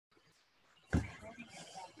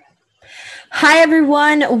Hi,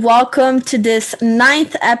 everyone. Welcome to this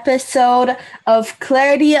ninth episode of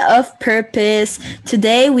Clarity of Purpose.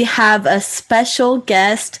 Today, we have a special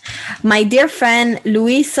guest, my dear friend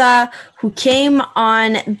Luisa, who came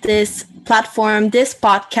on this platform, this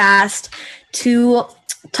podcast, to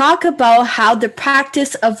talk about how the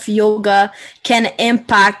practice of yoga can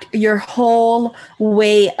impact your whole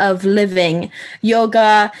way of living.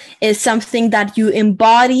 Yoga is something that you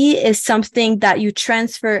embody, is something that you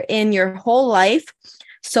transfer in your whole life.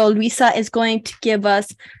 So Luisa is going to give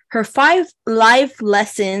us her 5 life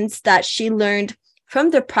lessons that she learned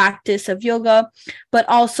from the practice of yoga, but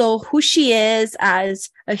also who she is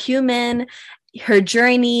as a human, her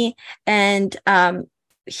journey, and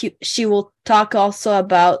she will talk also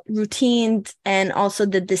about routines and also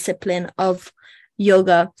the discipline of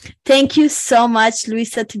yoga. Thank you so much,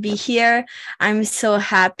 Luisa, to be here. I'm so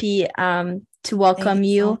happy to Thank you welcome so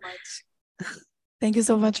you. much. Thank you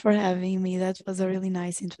so much for having me. That was a really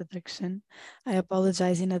nice introduction. I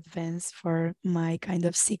apologize in advance for my kind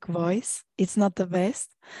of sick voice. It's not the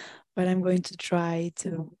best, but I'm going to try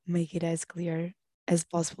to make it as clear as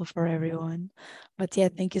possible for everyone. But yeah,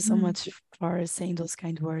 thank you so much for saying those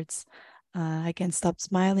kind words. I can't stop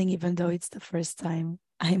smiling, even though it's the first time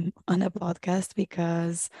I'm on a podcast,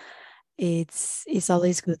 because it's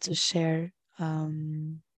always good to share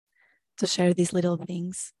these little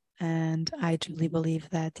things. And I truly believe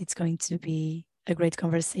that it's going to be a great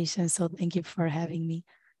conversation. So thank you for having me.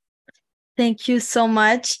 Thank you so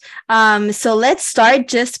much. So let's start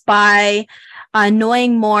just by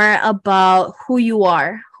knowing more about who you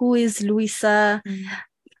are. Who is Luisa? Mm.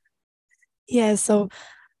 Yeah, so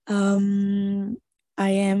um,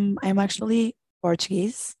 I'm actually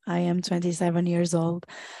Portuguese. I am 27 years old,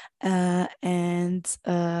 and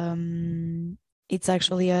it's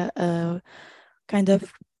actually a kind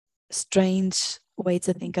of strange way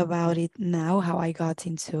to think about it now. How I got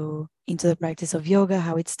into the practice of yoga,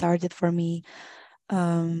 how it started for me.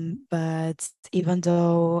 But even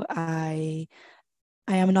though I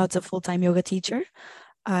am not a full time yoga teacher,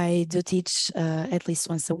 I do teach at least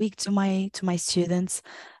once a week to my students,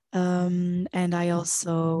 and I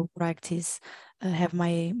also practice. Have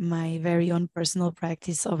my very own personal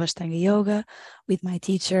practice of Ashtanga yoga with my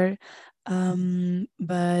teacher,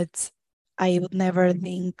 but I would never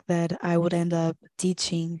think that I would end up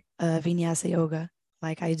teaching Vinyasa yoga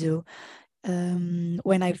like I do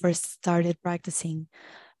when I first started practicing,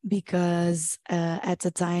 because at the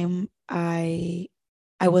time I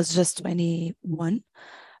was just 21.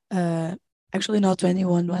 Uh, Actually, not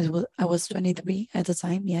 21. I was 23 at the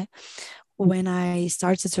time. Yeah, when I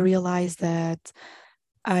started to realize that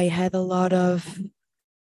I had a lot of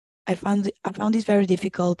I found it very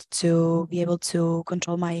difficult to be able to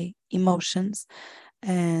control my emotions,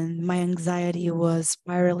 and my anxiety was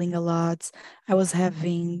spiraling a lot. I was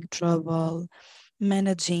having trouble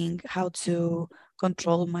managing how to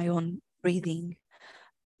control my own breathing,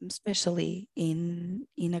 especially in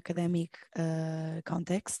academic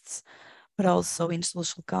contexts, but also in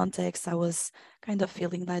social contexts. I was kind of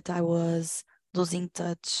feeling that I was losing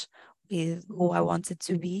touch with who I wanted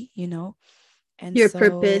to be, you know. And Your so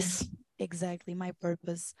purpose. exactly my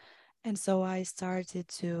purpose. And so I started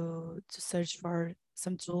to search for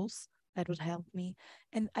some tools that would help me.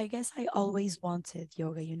 And I guess I always wanted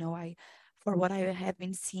yoga, you know. I For what I have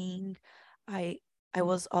been seeing, I I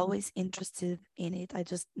was always interested in it. I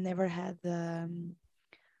just never had the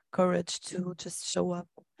courage to just show up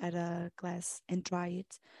at a class and try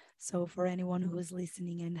it. So for anyone who is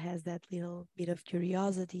listening and has that little bit of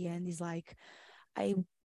curiosity and is like, I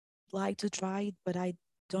like to try it, but I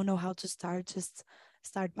don't know how to start. Just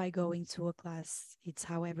start by going to a class. It's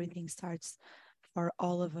how everything starts for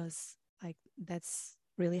all of us. Like, that's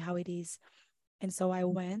really how it is. And so I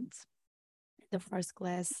went. The first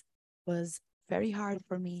class was very hard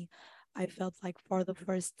for me. I felt like for the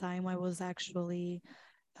first time I was actually,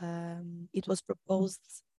 it was proposed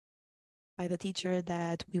by the teacher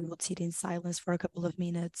that we would sit in silence for a couple of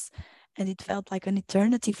minutes. And it felt like an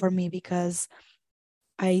eternity for me, because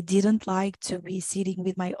I didn't like to be sitting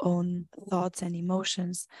with my own thoughts and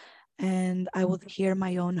emotions. And I would hear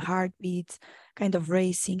my own heartbeat kind of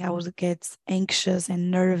racing. I would get anxious and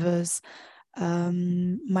nervous.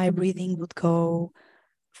 My breathing would go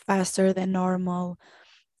faster than normal.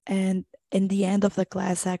 And in the end of the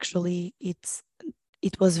class, actually,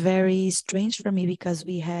 it was very strange for me, because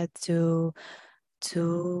we had to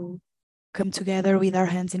come together with our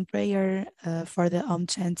hands in prayer for the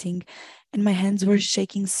chanting, and my hands were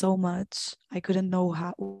shaking so much. I couldn't know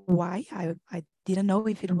why. I didn't know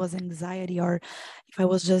if it was anxiety or if I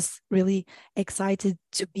was just really excited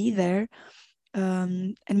to be there.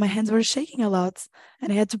 and my hands were shaking a lot,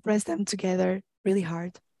 and I had to press them together really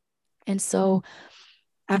hard. And so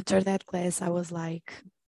after that class, I was like,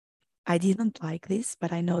 I didn't like this,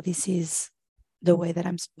 but I know this is the way that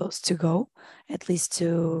I'm supposed to go, at least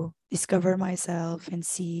to discover myself and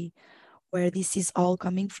see where this is all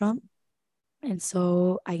coming from. And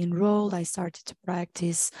so I enrolled, I started to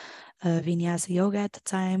practice Vinyasa yoga at the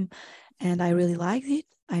time, and I really liked it.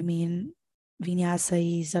 I mean,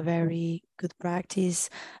 Vinyasa is a very good practice.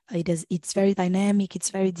 It's very dynamic,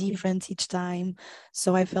 it's very different each time.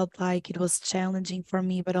 So I felt like it was challenging for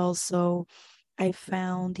me, but also I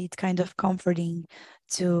found it kind of comforting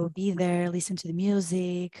to be there, listen to the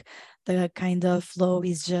music. The kind of flow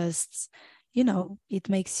is just, it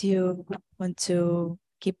makes you want to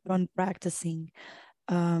keep on practicing.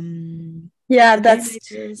 Yeah, But then I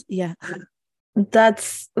just, yeah.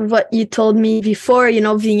 that's what you told me before.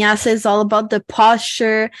 Vinyasa is all about the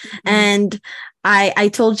posture, Mhm, and I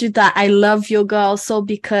told you that I love yoga also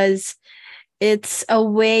because it's a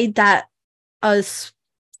way that us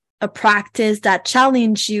a practice that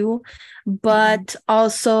challenge you, mhm, but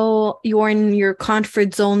also you're in your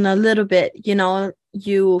comfort zone a little bit.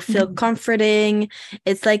 You feel mhm. comforting.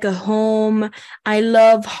 It's like a home. I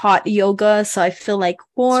love hot yoga, so I feel like It's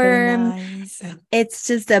really warm. nice. It's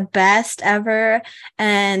just the best ever,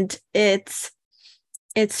 and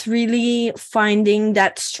it's really finding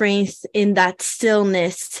that strength in that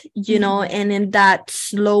stillness, Mhm, and in that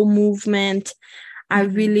slow movement. I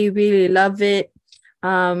mhm. really, really love it.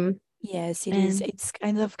 Um, Yes, it is. and It's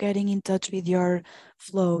kind of getting in touch with your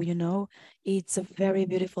flow. It's a very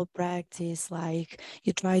beautiful practice. Like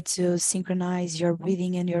you try to synchronize your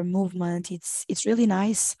breathing and your movement. It's really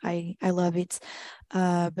nice. I love it.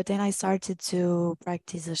 But then I started to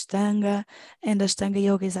practice Ashtanga, and Ashtanga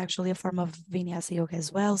yoga is actually a form of Vinyasa yoga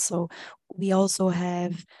as well. So we also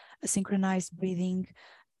have a synchronized breathing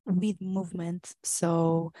with movement.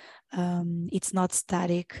 So it's not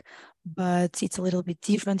static, but it's a little bit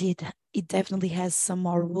different. It definitely has some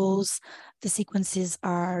more rules. The sequences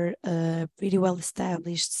are pretty well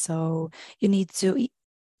established. So you need to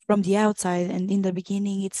from the outside and in the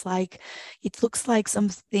beginning it's like it looks like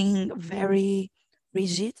something very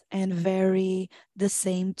rigid and very the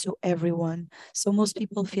same to everyone. So most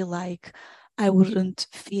people feel like I wouldn't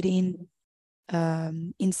fit in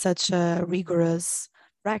such a rigorous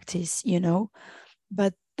practice.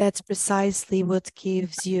 But that's precisely what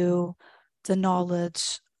gives you the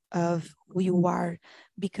knowledge of who you are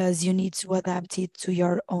because you need to adapt it to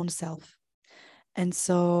your own self. And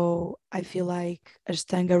so I feel like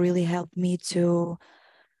Ashtanga really helped me to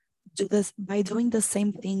do this by doing the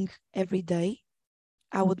same thing every day.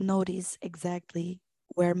 I would notice exactly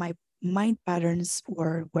where my mind patterns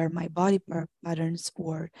were, where my body patterns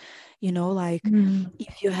were. Like mm,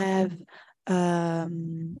 if you have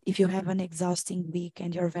if you have an exhausting week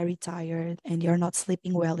and you're very tired and you're not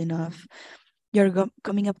sleeping well enough, you're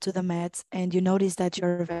coming up to the mat and you notice that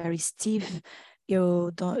you're very stiff.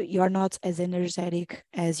 You are not as energetic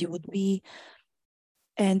as you would be,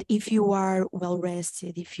 and if you are well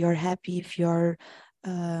rested, if you're happy, if you're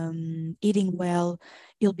eating well,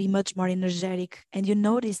 you'll be much more energetic. And you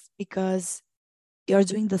notice because you're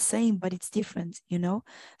doing the same, but it's different.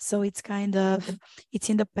 So it's kind of it's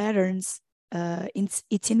in the patterns.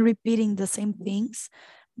 It's in repeating the same things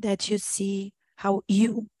that you see how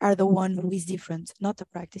you are the one who is different, not the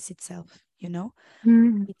practice itself.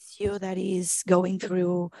 mm, It's you that is going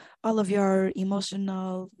through all of your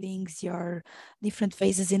emotional things, your different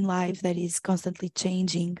phases in life that is constantly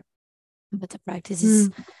changing, but the practice is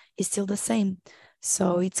mm, is still the same.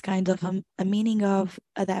 So it's kind of a meaning of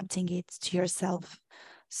adapting it to yourself.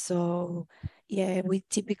 So yeah, we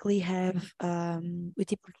typically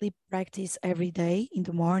practice every day in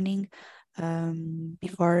the morning,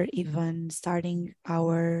 before even starting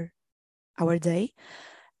our day.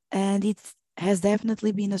 And it has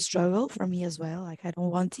definitely been a struggle for me as well. Like, I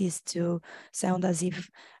don't want this to sound as if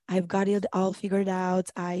I've got it all figured out.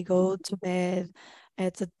 I go to bed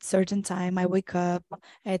at a certain time. I wake up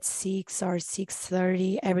at 6 or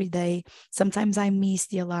 6:30 every day. Sometimes I miss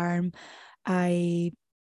the alarm. I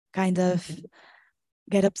kind of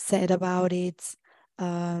get upset about it.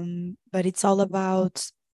 But it's all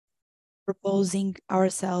about proposing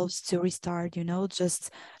ourselves to restart,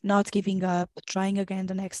 just not giving up, trying again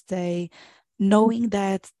the next day, knowing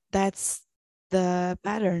that that's the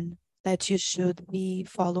pattern that you should be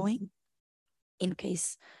following in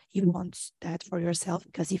case you want that for yourself.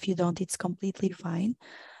 Because if you don't, it's completely fine.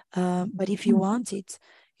 But if you want it,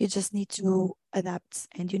 you just need to adapt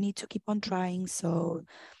and you need to keep on trying. So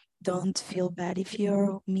don't feel bad if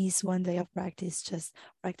you miss one day of practice. Just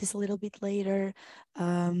practice a little bit later,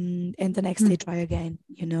 and the next day try again.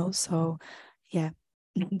 So yeah,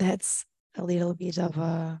 that's a little bit of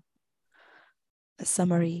a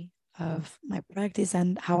summary of my practice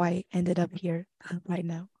and how I ended up here right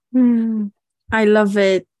now. Hmm. I love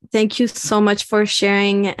it. Thank you so much for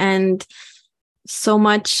sharing and so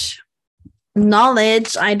much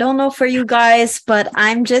knowledge. I don't know for you guys, but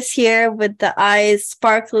I'm just here with the eyes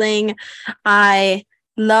sparkling. I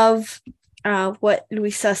love what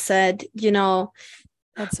Luisa said.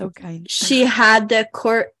 That's so kind. She had the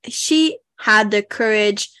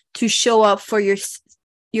courage to show up for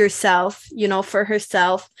yourself. For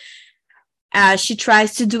herself. She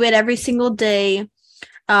tries to do it every single day.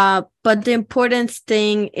 But the important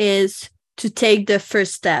thing is to take the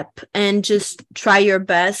first step and just try your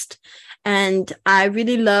best. And I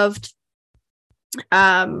really loved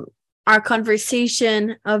um, our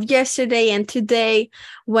conversation of yesterday and today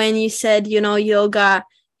when you said, yoga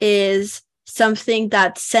is something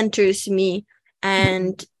that centers me, Mhm,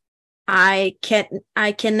 and I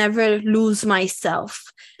can never lose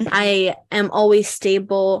myself. mhm, I am always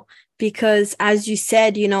stable because, as you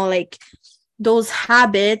said, like those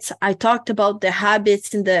habits, I talked about the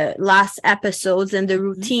habits in the last episodes and the mhm,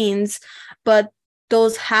 routines, but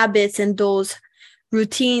those habits and those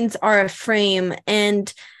routines are a frame,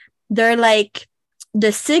 and they're like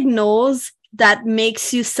the signals that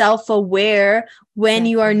makes you self-aware when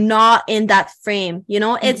you are exactly. not in that frame.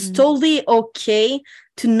 It's Mhm, totally okay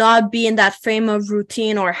to not be in that frame of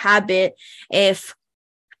routine or habit if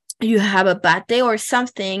you have a bad day or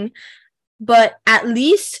something, but at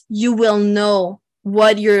least you will know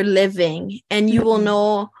what you're living, and you will mhm,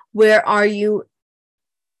 know where are you.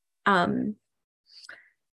 um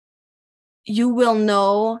you will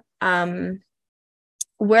know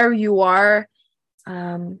where you are,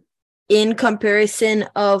 um in comparison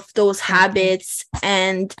of those exactly. habits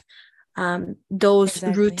and those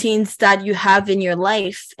Exactly. routines that you have in your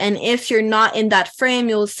life. And if you're not in that frame,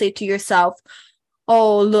 you'll say to yourself,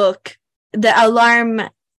 oh, look, the alarm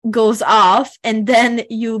goes off, and then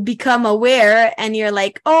you become aware and you're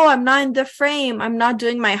like, oh, I'm not in the frame, I'm not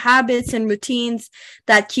doing my habits and routines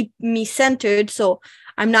that keep me centered, so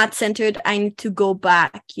I'm not centered, I need to go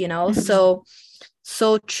back. Mhm.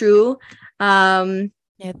 So true. um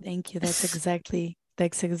Yeah, thank you. That's exactly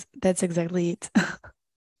it.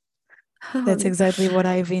 That's exactly what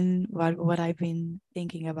I've been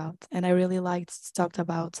thinking about, and I really liked talked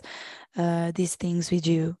about these things with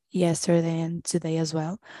you yesterday and today as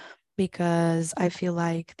well, because I feel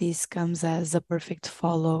like this comes as a perfect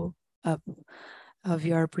follow up of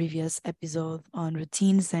your previous episode on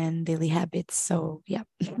routines and daily habits. So yeah.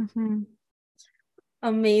 Mhm.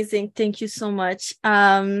 Amazing. Thank you so much.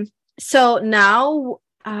 So now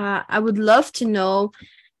I would love to know,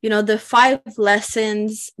 the 5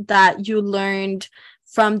 lessons that you learned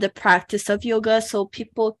from the practice of yoga so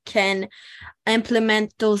people can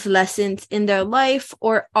implement those lessons in their life,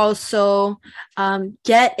 or also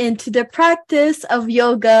get into the practice of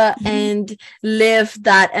yoga Mhm. and live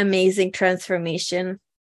that amazing transformation.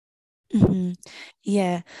 Mhm.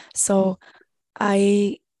 Yeah. So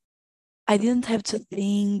I I didn't have to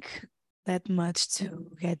think that much to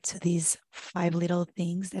get to these five little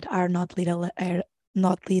things that are not little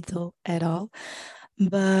at all.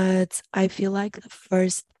 But I feel like the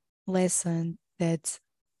first lesson that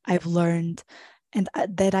I've learned, and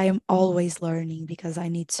that I am always learning because I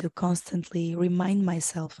need to constantly remind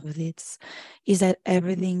myself of this, is that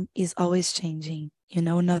everything is always changing.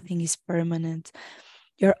 Nothing is permanent.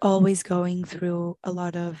 You're always going through a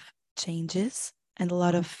lot of changes and a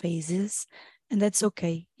lot of phases, and that's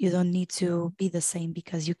okay. You don't need to be the same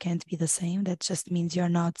because you can't be the same. That just means you're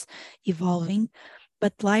not evolving.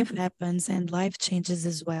 But life happens and life changes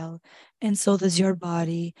as well. And so does your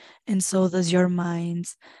body, and so does your mind,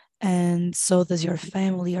 and so does your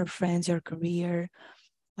family, your friends, your career.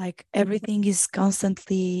 Like everything is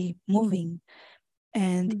constantly moving,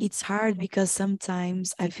 and it's hard because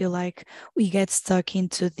sometimes I feel like we get stuck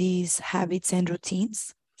into these habits and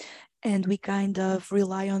routines, and we kind of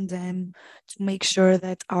rely on them to make sure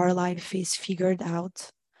that our life is figured out.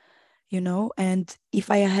 And if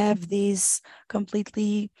I have this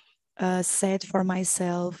completely set for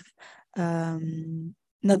myself,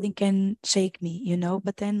 nothing can shake me.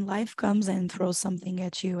 But then life comes and throws something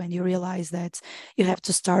at you, and you realize that you have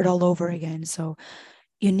to start all over again. So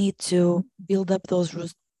you need to build up those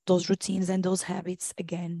routines and those habits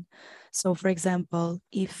again. So, for example,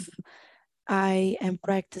 if I am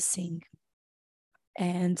practicing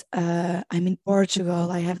and I'm in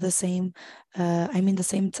Portugal, I'm in the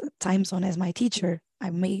same time zone as my teacher. I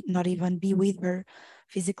may not even be with her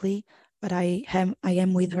physically, but I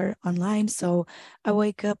am with her online. So I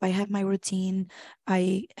wake up, I have my routine,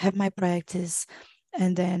 I have my practice,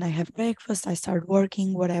 and then I have breakfast, I start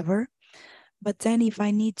working, whatever. But then if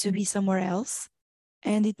I need to be somewhere else,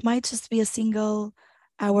 and it might just be a single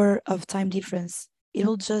hour of time difference, it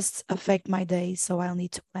will just affect my day. So I'll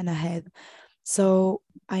need to plan ahead. So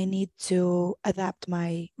I need to adapt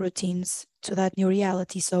my routines to that new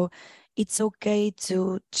reality. So it's okay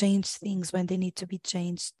to change things when they need to be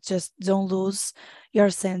changed. Just don't lose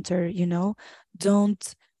your center,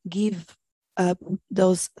 Don't give up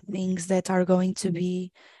those things that are going to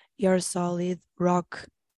be your solid rock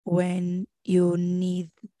when you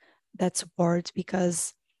need that support,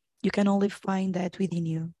 because you can only find that within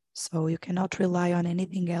you. So you cannot rely on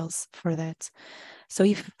anything else for that. So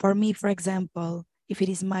if for me, for example, if it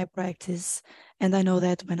is my practice and I know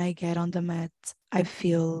that when I get on the mat, I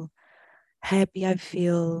feel happy, I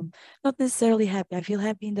feel not necessarily happy, I feel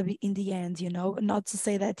happy in the end, not to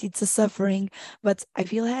say that it's a suffering, but I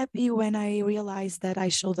feel happy when I realize that I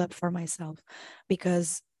showed up for myself.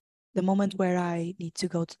 Because the moment where I need to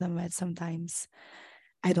go to the mat, sometimes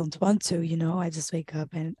I don't want to, I just wake up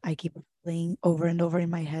and I keep playing over and over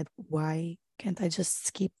in my head. Why can't I just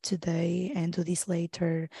skip today and do this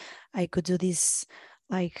later? I could do this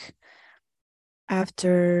like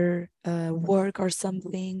after work or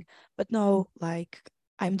something. But no, like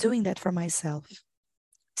I'm doing that for myself.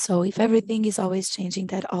 So if everything is always changing,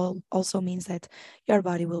 that also means that your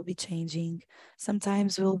body will be changing.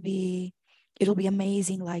 Sometimes it'll be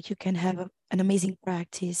amazing. Like you can have an amazing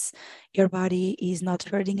practice. Your body is not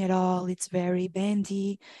hurting at all. It's very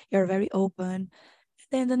bendy. You're very open.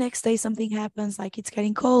 Then the next day something happens, like it's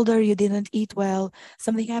getting colder. You didn't eat well.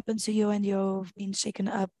 Something happened to you, and you've been shaken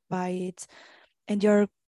up by it, and your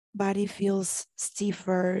body feels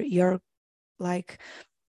stiffer. You're like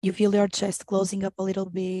you feel your chest closing up a little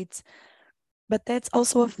bit, but that's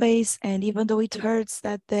also a phase. And even though it hurts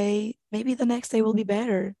that day, maybe the next day will be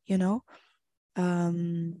better.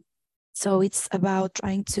 um so it's about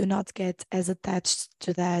trying to not get as attached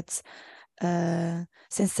to that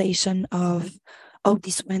sensation of, oh,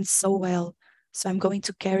 this went so well, so I'm going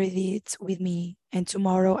to carry it with me, and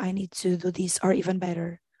tomorrow I need to do this or even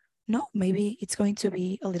better. No, maybe it's going to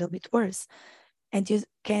be a little bit worse, and you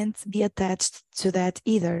can't be attached to that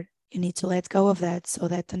either. You need to let go of that so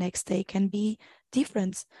that the next day can be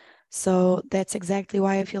different. So that's exactly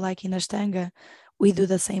why I feel like in Ashtanga we do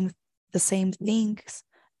the same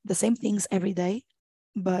things every day,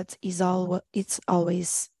 but it's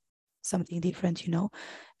always something different.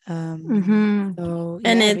 Um, Mm-hmm. so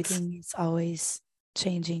And yeah, it's everything is always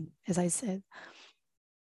changing, as I said.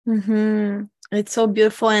 mm-hmm. It's so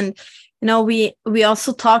beautiful. And we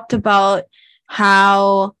also talked about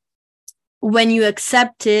how when you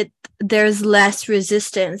accept it, there's less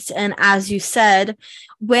resistance. And as you said,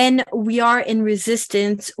 when we are in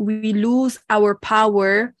resistance, we lose our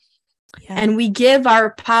power, Yeah. and we give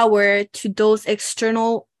our power to those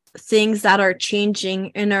external things that are changing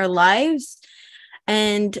in our lives.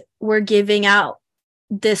 And we're giving out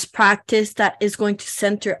this practice that is going to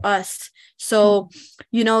center us. So, Mhm.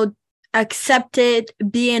 you know, accept it,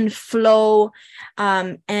 be in flow,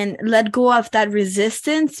 and let go of that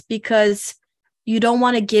resistance, because you don't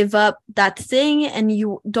want to give up that thing, and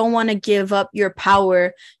you don't want to give up your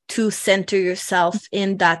power to center yourself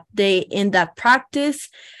in that day, in that practice.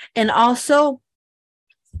 And also,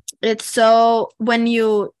 it's so when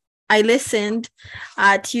you I listened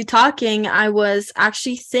to you talking, I was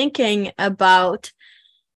actually thinking about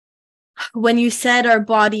when you said our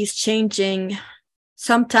body's changing.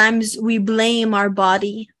 Sometimes we blame our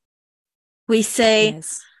body. We say,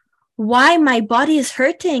 Yes. why my body is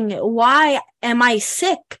hurting? Why am I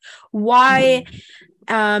sick? Why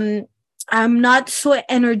Mhm. um I'm not so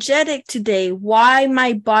energetic today? Why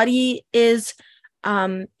my body is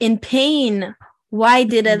in pain? Why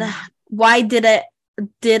did it Mhm. why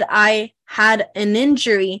did I had an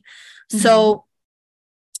injury? Mhm. So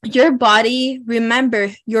your body,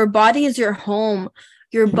 remember, your body is your home.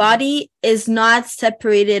 Your Mhm. body is not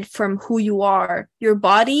separated from who you are. Your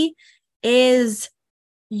body is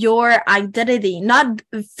your identity, not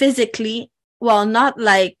physically, well, not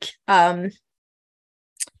It's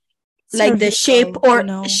your like the shape vehicle, or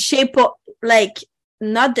like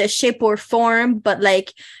not the shape or form, but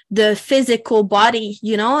like the physical body.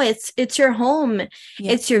 It's your home,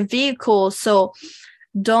 Yeah. it's your vehicle. So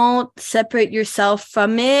don't separate yourself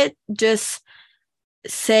from it. Just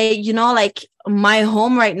say, like, my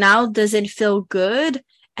home right now doesn't feel good,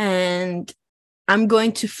 and I'm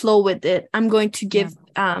going to flow with it. I'm going to Yeah. give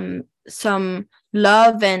some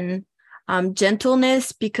love and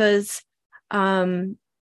gentleness, because um,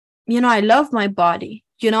 I love my body,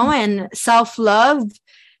 and self love,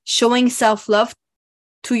 showing self love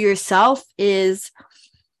to yourself is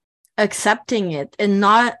accepting it, and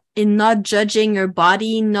not judging your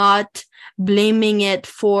body, not blaming it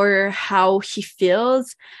for how he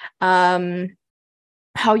feels, um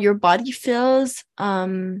how your body feels.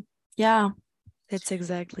 Yeah. That's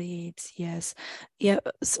exactly it. Yes. Yeah.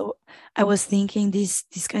 So I was thinking this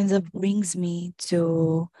kind of brings me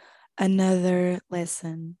to another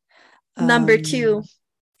lesson. Number two. Um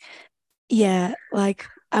yeah, like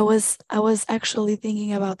I was actually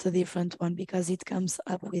thinking about a different one because it comes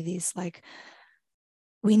up with this like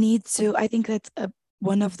we need to I think that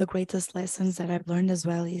one of the greatest lessons that I've learned as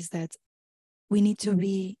well is that we need to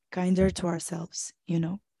be kinder to ourselves, you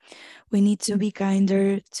know. We need to be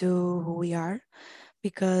kinder to who we are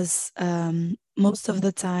because most of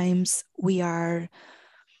the times we are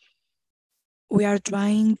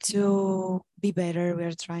trying to be better. We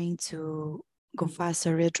are trying to go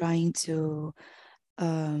faster. We're trying to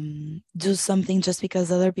do something just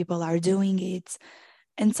because other people are doing it.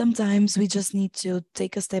 And sometimes we just need to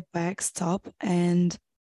take a step back, stop, and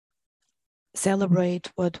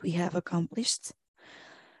celebrate what we have accomplished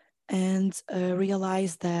and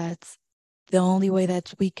realize that the only way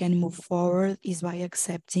that we can move forward is by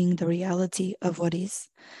accepting the reality of what is.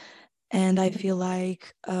 And I feel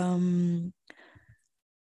like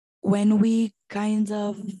when we kind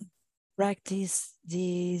of practice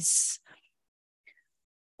this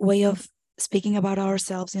way of speaking about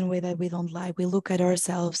ourselves in a way that we don't like, we look at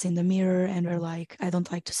ourselves in the mirror and we're like, I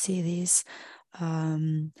don't like to see this.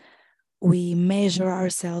 Um, we measure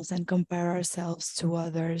ourselves and compare ourselves to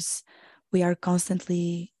others. We are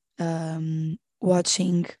constantly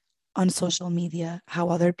watching on social media how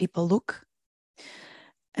other people look.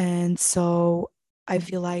 And so I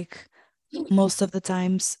feel like most of the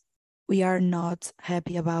times we are not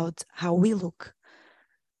happy about how we look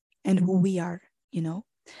and who we are, you know.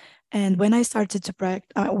 And when I started to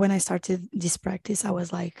practice, when I started this practice, I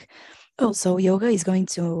was like, oh, so yoga is going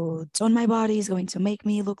to tone my body, is going to make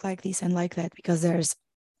me look like this and like that, because there's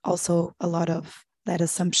also a lot of that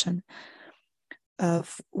assumption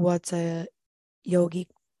of what a yogic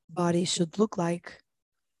body should look like.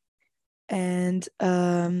 And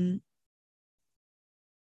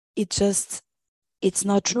it just, it's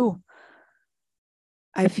not true.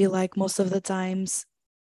 I feel like most of the times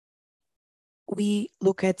we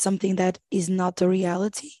look at something that is not the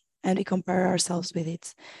reality and we compare ourselves with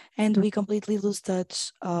it. And we completely lose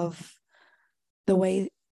touch of the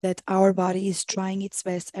way that our body is trying its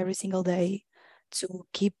best every single day to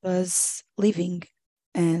keep us living.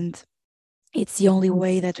 And it's the only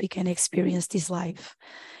way that we can experience this life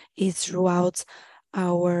is throughout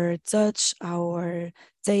our touch, our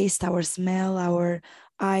taste, our smell, our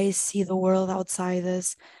eyes see the world outside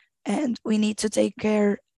us. And we need to take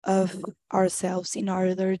care of ourselves in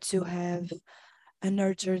order to have a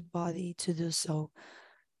nurtured body to do so.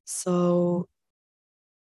 So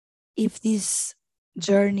if this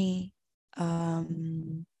journey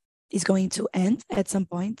is going to end at some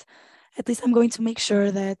point, at least I'm going to make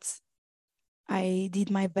sure that I did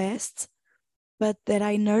my best, but that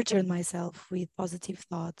I nurtured myself with positive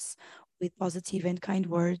thoughts, with positive and kind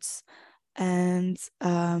words. And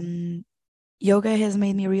yoga has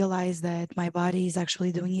made me realize that my body is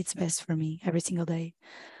actually doing its best for me every single day.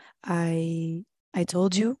 I I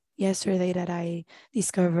told you yesterday that I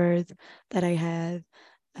discovered that I had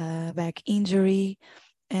a back injury,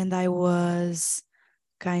 and I was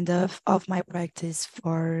kind of off my practice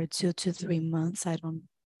for 2 to 3 months.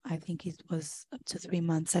 I think it was up to 3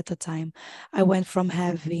 months at the time. I went from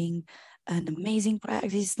having an amazing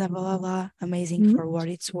practice, blah, blah, blah, blah, amazing Mhm. for what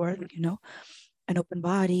it's worth, you know, an open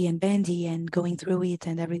body and bendy and going through it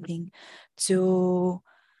and everything, to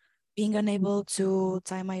being unable to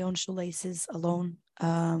tie my own shoelaces alone,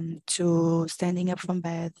 to standing up from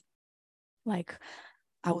bed. Like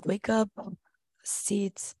I would wake up,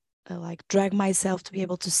 sit, like drag myself to be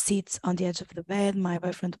able to sit on the edge of the bed. My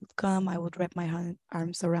boyfriend would come. I would wrap my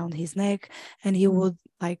arms around his neck, and he would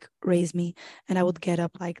like raise me, and I would get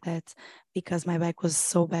up like that because my back was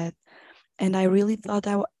so bad. And I really thought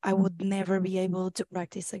I would never be able to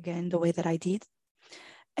practice again the way that I did.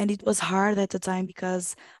 And it was hard at the time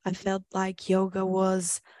because I felt like yoga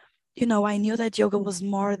was, you know, I knew that yoga was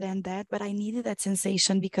more than that, but I needed that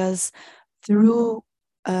sensation because through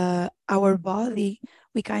our body,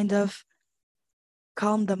 we kind of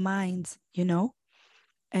calm the mind, you know,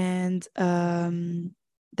 and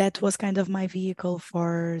that was kind of my vehicle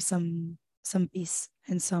for some peace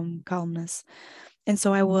and some calmness. And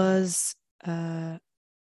so I was uh,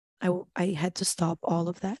 I had to stop all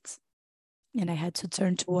of that, and I had to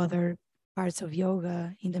turn to other parts of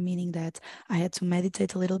yoga, in the meaning that I had to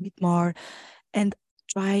meditate a little bit more and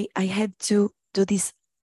try. I had to do this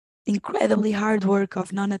incredibly hard work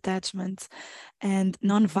of non-attachment and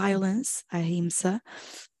non-violence, ahimsa,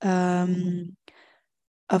 um,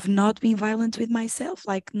 of not being violent with myself,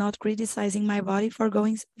 like not criticizing my body for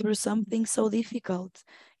going through something so difficult,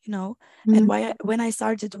 you know. And Mhm. when I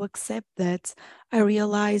started to accept that, I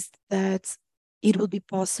realized that it would be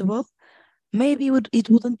possible. Maybe it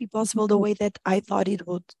wouldn't be possible the way that I thought it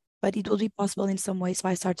would, but it would be possible in some way. So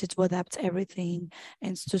I started to adapt everything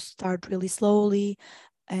and to start really slowly.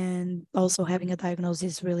 And also having a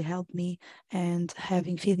diagnosis really helped me, and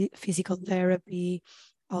having physical therapy,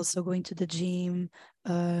 also going to the gym,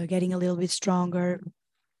 getting a little bit stronger.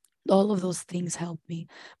 All of those things helped me.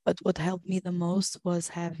 But what helped me the most was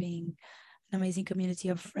having an amazing community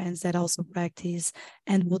of friends that also practice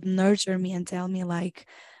and would nurture me and tell me like,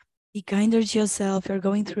 be kinder to yourself. You're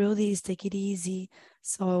going through this, take it easy.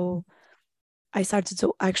 So I started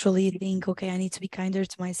to actually think, okay, I need to be kinder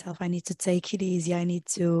to myself. I need to take it easy. I need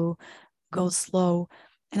to go slow.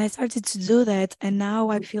 And I started to do that. And now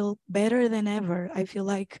I feel better than ever. I feel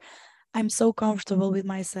like I'm so comfortable with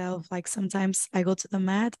myself. Like sometimes I go to the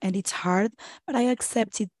mat and it's hard, but I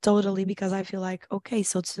accept it totally because I feel like, okay,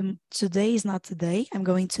 so today is not today. I'm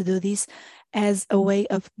going to do this as a way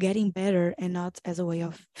of getting better and not as a way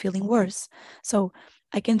of feeling worse. So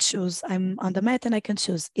I can choose. I'm on the mat and I can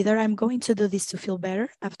choose. Either I'm going to do this to feel better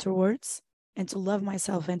afterwards and to love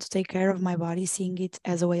myself and to take care of my body, seeing it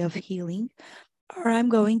as a way of healing, or I'm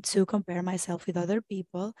going to compare myself with other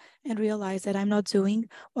people and realize that I'm not doing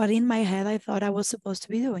what in my head I thought I was supposed to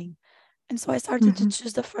be doing. And so I started to Mhm.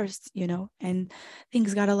 choose the first, and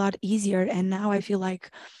things got a lot easier. And now I feel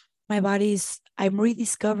like I'm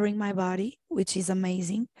rediscovering my body, which is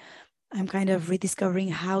amazing. I'm kind of rediscovering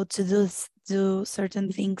how to do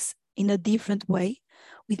certain things in a different way,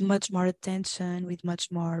 with much more attention, with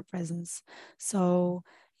much more presence. So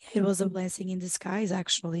yeah, it was a blessing in disguise,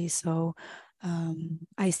 actually. So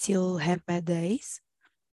I still have bad days,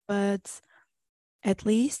 but at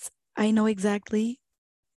least I know exactly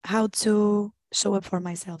how to show up for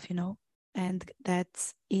myself, and that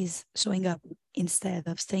is showing up instead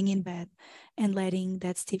of staying in bed and letting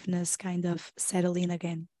that stiffness kind of settle in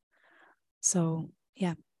again. So,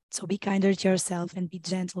 yeah. So be kinder to yourself and be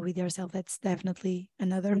gentle with yourself. That's definitely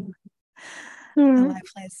another a Mhm.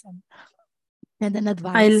 life lesson and an I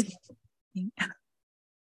advice.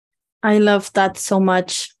 I love that so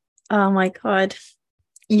much. Oh my god,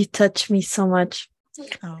 you touch me so much.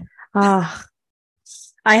 Oh, Ah,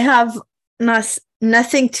 I have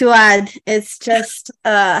nothing to add. It's just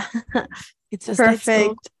it's just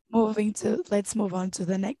perfect, let's move on to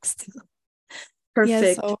the next. Yeah.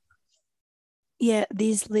 perfect. So yeah,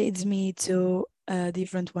 this leads me to a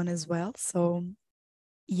different one as well. So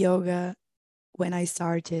yoga, when I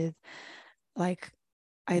started, like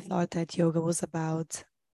I thought that yoga was about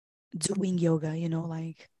doing yoga,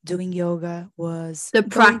 like doing yoga was The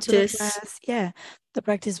going to the practice. class. Yeah, the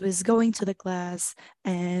practice was going to the class.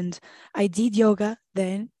 And I did yoga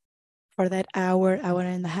then for that hour, hour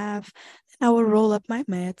and a half. Then I would roll up my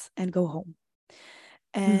mat and go home.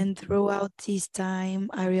 Mm. And throughout this time,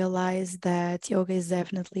 I realized that yoga is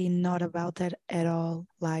definitely not about that at all.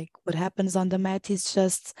 Like what happens on the mat is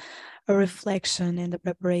just a reflection and a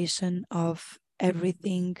preparation of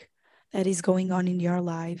everything that is going on in your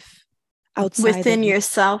life outside Within of it.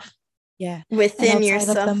 yourself. Yeah. And Within outside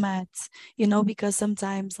of the yourself. mat, because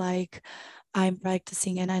sometimes like I'm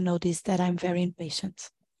practicing and I notice that I'm very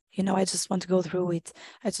impatient. I just want to go through it.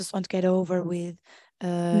 I just want to Mm. get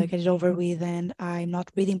it over with, and I'm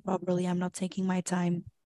not breathing properly. I'm not taking my time.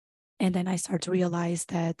 And then I start to realize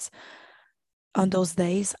that on those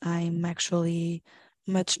days I'm actually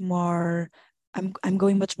much more I'm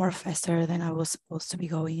going much more faster than I was supposed to be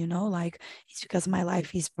going, like it's because my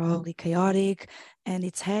life is probably chaotic and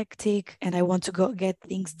it's hectic and I want to go get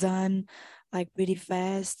things done like pretty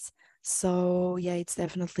fast. So yeah, it's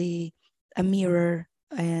definitely a mirror,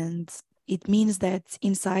 and it means that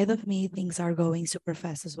inside of me things are going super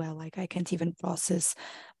fast as well. Like I can't even process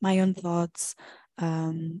my own thoughts.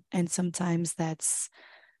 And sometimes that's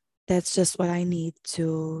just what I need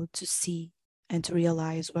to see and to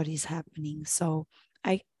realize what is happening. So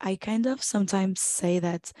I kind of sometimes say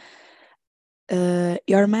that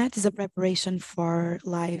your mat is a preparation for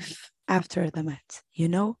life after the mat,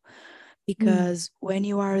 Mm. because when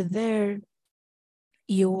you are there,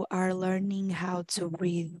 you are learning how to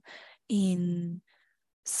breathe in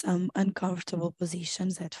some uncomfortable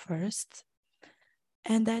positions at first.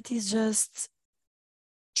 And that is just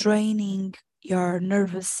training your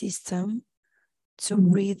nervous system to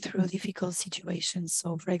breathe through difficult situations.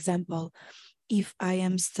 So, for example, if I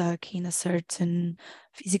am stuck in a certain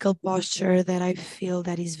physical posture that I feel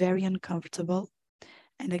that is very uncomfortable,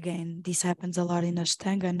 and again, this happens a lot in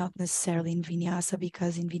Ashtanga, not necessarily in Vinyasa,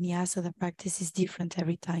 because in Vinyasa the practice is different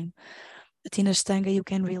every time. But in Ashtanga, you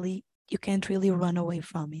can't really run away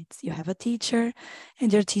from it. You have a teacher,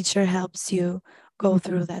 and your teacher helps you go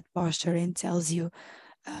through that posture and tells you,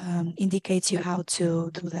 indicates you how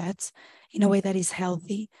to do that in a way that is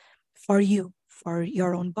healthy for you, for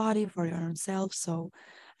your own body, for your own self. So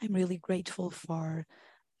I'm really grateful for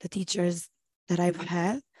the teachers that I've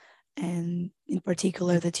had, and in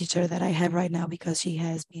particular the teacher that I have right now, because she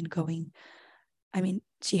has been going, I mean,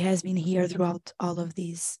 she has been here throughout all of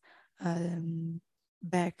these um,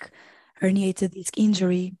 back herniated disc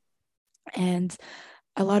injury. And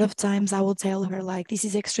a lot of times I will tell her, like, this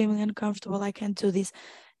is extremely uncomfortable, I can't do this.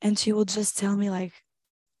 And she will just tell me, like,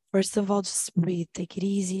 first of all, just breathe, take it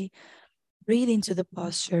easy, breathe into the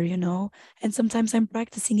posture, you know. And sometimes I'm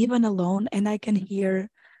practicing even alone and I can hear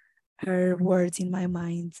her words in my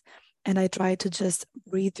mind. And I try to just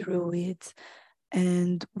breathe through it.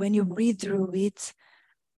 And when you breathe through it,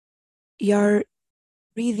 your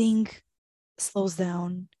breathing slows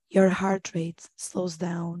down, your heart rate slows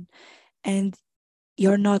down, and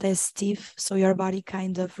you're not as stiff. So your body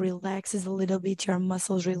kind of relaxes a little bit, your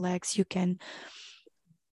muscles relax. You can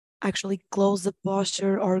actually close the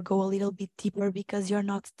posture or go a little bit deeper because you're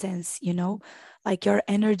not tense, you know, like your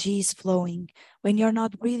energy is flowing. When you're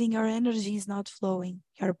not breathing, your energy is not flowing.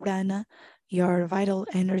 Your prana, your vital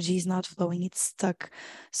energy is not flowing, it's stuck.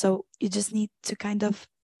 So you just need to kind of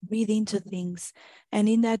breathe into things. And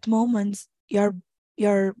in that moment,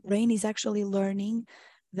 your brain is actually learning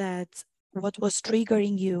that what was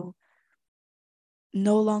triggering you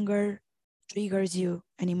no longer triggers you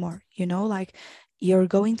anymore, you know, like you're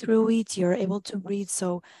going through it, you're able to breathe.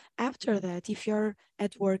 So after that, if you're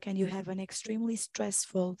at work and you have an extremely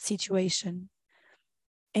stressful situation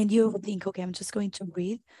and you think, okay, I'm just going to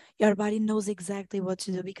breathe, your body knows exactly what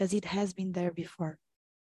to do because it has been there before,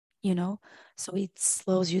 you know. So it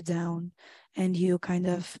slows you down and you kind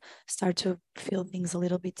of start to feel things a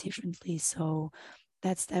little bit differently. So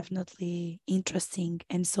that's definitely interesting.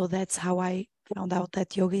 And so that's how I found out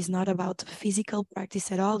that yoga is not about physical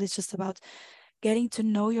practice at all. It's just about getting to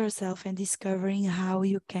know yourself and discovering how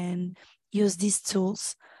you can use these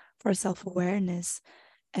tools for self-awareness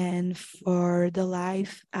and for the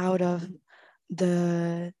life out of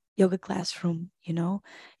the yoga classroom, you know.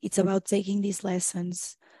 It's about taking these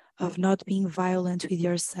lessons of not being violent with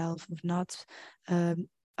yourself, of not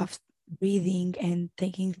of breathing and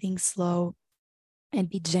taking things slow and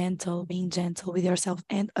be gentle, being gentle with yourself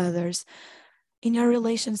and others in your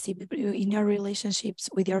relationships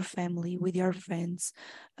with your family, with your friends,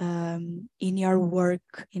 in your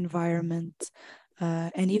work environment,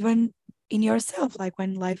 and even in yourself, like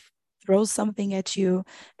when life throws something at you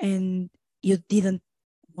and you didn't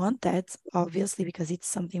want that, obviously, because it's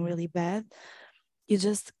something really bad. You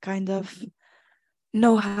just kind of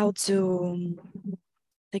know how to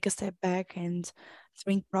take a step back and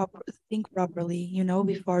think properly, you know,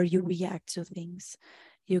 before you react to things.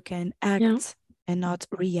 You can Yeah. act and not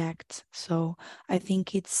react. So I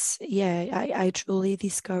think it's, yeah, I truly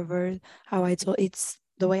discovered how I told it's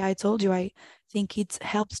the way I told you. I think it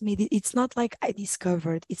helps me. It's not like I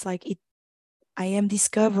discovered, it's like it I am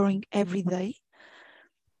discovering every day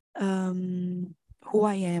who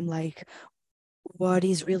I am, like what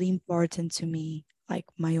is really important to me, like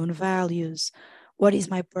my own values, what is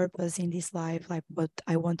my purpose in this life, like what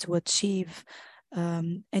I want to achieve,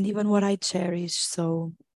 and even what I cherish.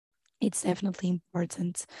 So it's definitely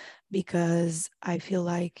important because I feel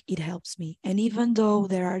like it helps me. And even though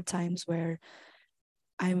there are times where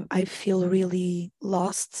I feel really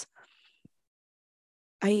lost,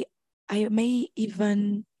 I I may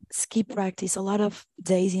even skip practice a lot of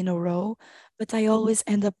days in a row, but I always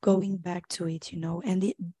end up going back to it, you know.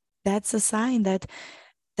 And that's a sign that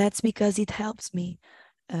that's because it helps me.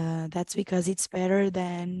 That's because it's better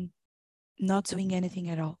than not doing anything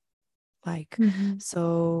at all. Like, Mhm.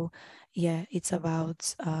 so yeah, it's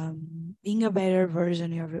about being a better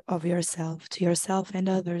version of yourself, to yourself and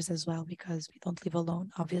others as well, because we don't live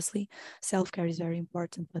alone. Obviously, self care is very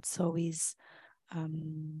important, but so is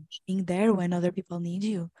being there when other people need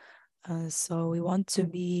you. So we want to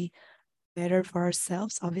be better for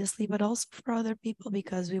ourselves, obviously, but also for other people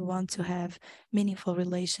because we want to have meaningful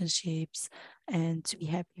relationships and to be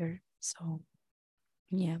happier. So,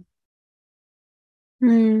 yeah.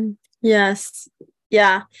 Mm, yes.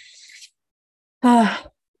 Yeah.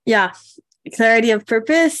 Yeah. clarity of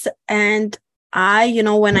purpose. And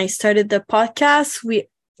when I started the podcast,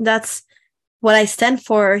 that's what I stand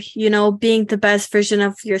for, being the best version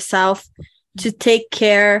of yourself, to Mhm. take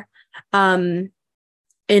care um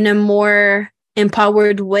in a more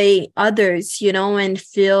empowered way others, and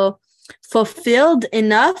feel fulfilled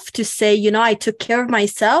enough to say, I took care of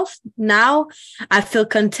myself. Now I feel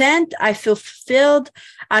content, I feel fulfilled,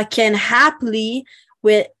 I can happily,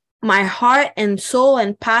 with my heart and soul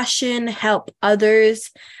and passion, help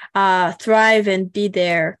others thrive and be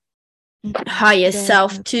their highest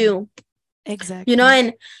self Definitely. too. Exactly.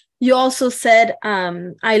 And you also said,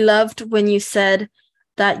 I loved when you said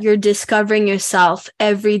that you're discovering yourself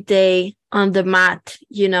every day on the mat,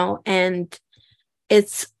 and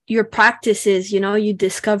it's your practices, you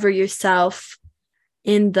discover yourself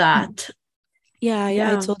in Mhm. that. Yeah, I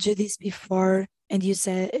Yeah. told you this before, and you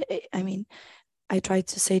said, I mean, I tried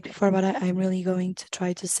to say it before, but I'm really going to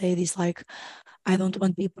try to say this like, I don't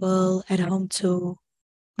want people at home to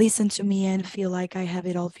listen to me and feel like I have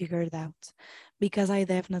it all figured out because I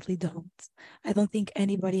definitely don't. I don't think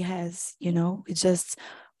anybody has, you know, we just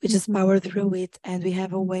Mhm. power through it, and we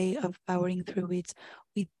have a way of powering through it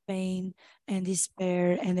with pain and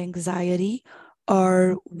despair and anxiety,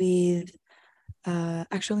 or with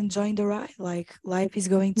actually enjoying the ride. Like life is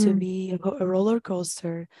going to Mm. be a roller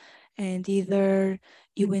coaster, and either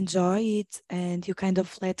you enjoy it and you kind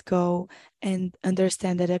of let go and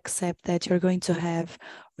understand and accept that you're going to have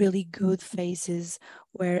really good phases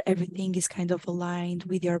where everything is kind of aligned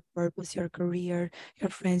with your purpose, your career, your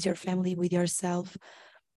friends, your family, with yourself.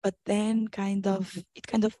 But then it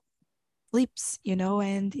kind of flips, you know,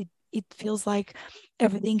 and it feels like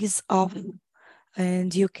everything is off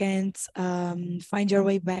and you can't find your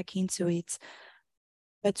way back into it.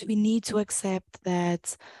 But we need to accept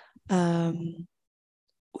that um,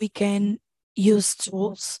 we can use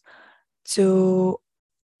tools to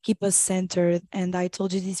keep us centered. And I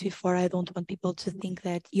told you this before. I don't want people to think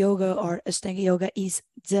that yoga or Ashtanga yoga is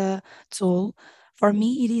the tool. For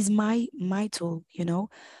me, it is my tool, you know.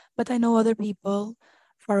 But I know other people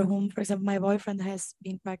for whom, for example, my boyfriend has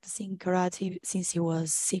been practicing karate since he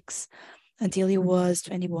was 6 until he was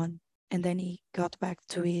 21. And then he got back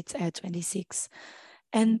to it at 26.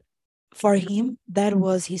 And for him, that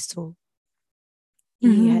was his tool.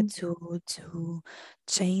 He had Mhm. to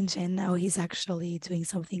change, and now he's actually doing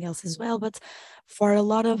something else as well. But for a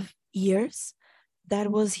lot of years,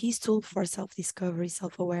 that was his tool for self-discovery,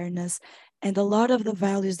 self-awareness, and a lot of the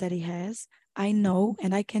values that he has, I know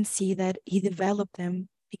and I can see that he developed them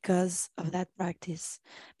because of that practice,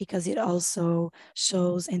 because it also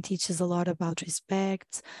shows and teaches a lot about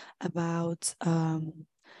respect, about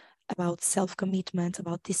self-commitment,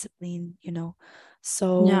 about discipline, you know.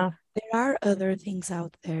 So Yeah. there are other things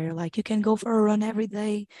out there. Like you can go for a run every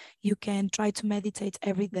day, you can try to meditate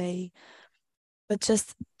every day, but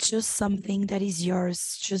just choose something that is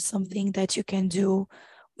yours, choose something that you can do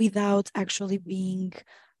without actually being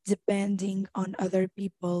depending on other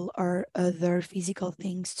people or other physical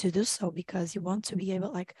things to do so, because you want to be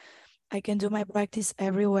able, like, I can do my practice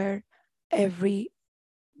everywhere, every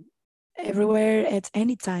everywhere at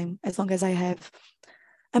any time, as long as I have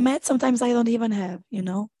a mat. Sometimes I don't even have, you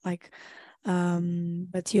know, like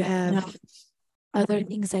but you Yeah. have other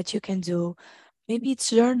things that you can do. Maybe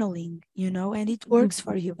it's journaling, you know, and it works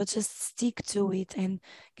for you, but just stick to it and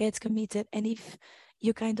get committed. And if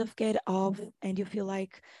you kind of get off and you feel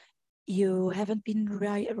like you haven't been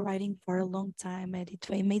writing for a long time and it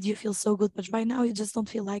made you feel so good, but right now you just don't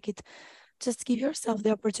feel like it, just give yourself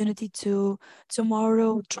the opportunity to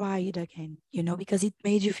tomorrow try it again, you know, because it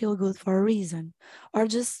made you feel good for a reason. Or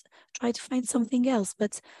just try to find something else,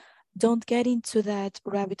 but don't get into that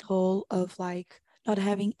rabbit hole of like not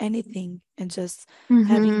having anything and just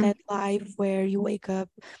having Mhm. that life where you wake up,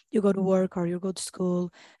 you go to work or you go to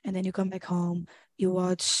school, and then you come back home, you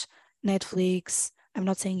watch Netflix. I'm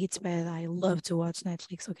not saying it's bad. I love to watch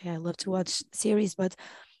Netflix. Okay, I love to watch series, but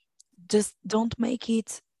just don't make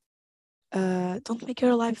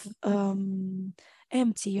your life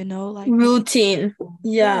empty, you know, like make it Routine. meaningful.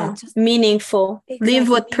 Yeah, Yeah. just Meaningful. Live exactly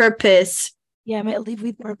with meaningful. purpose. Yeah, live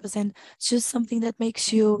with purpose and choose something that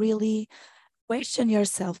makes you really question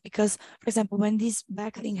yourself. Because, for example, when this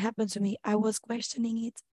back thing happened to me, I was questioning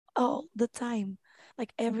it all the time.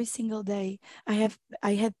 Like every single day, I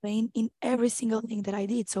had pain in every single thing that I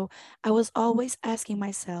did. So I was always asking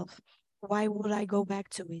myself, why would I go back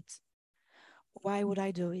to it? Why would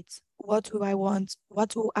I do it? What do I want? What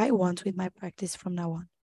do I want with my practice from now on?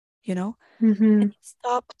 You know? And Mhm. it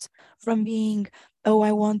stopped from being, oh,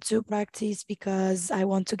 I want to practice because I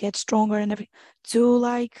want to get stronger and everything, to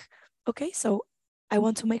like, okay, so I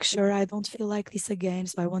want to make sure I don't feel like this again.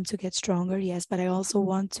 So I want to get stronger, yes, but I also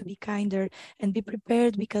want to be kinder and be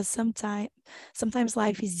prepared because sometimes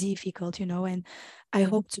life is difficult, and I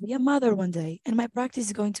hope to be a mother one day. And my practice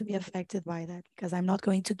is going to be affected by that because I'm not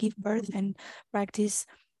going to give birth and practice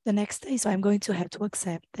the next day. So I'm going to have to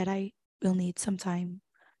accept that I will need some time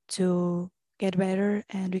to get better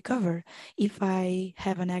and recover. If I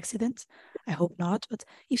have an accident, I hope not, but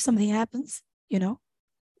if something happens,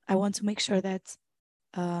 I want to make sure that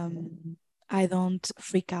I don't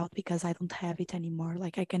freak out because I don't have it anymore.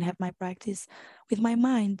 Like I can have my practice with my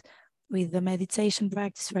mind, with the meditation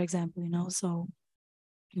practice, for example, So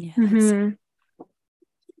yeah, that's Mm-hmm.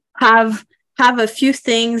 Have a few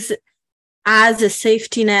things as a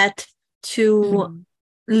safety net to mhm.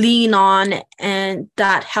 lean on, and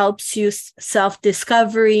that helps you self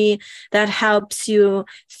discovery, that helps you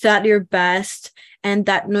feel at your best, and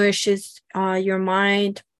that nourishes your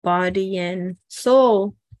mind, body, and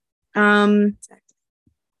soul. um Exactly.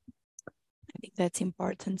 I think that's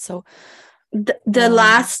important. So the um,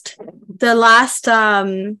 last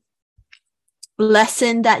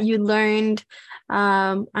lesson that you learned,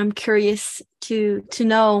 I'm curious to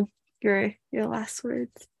know your last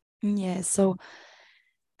words. yeah, so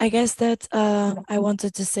I guess that I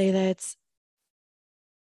wanted to say that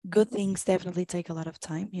good things definitely take a lot of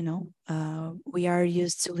time. We are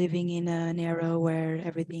used to living in an era where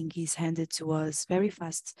everything is handed to us very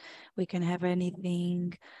fast. We can have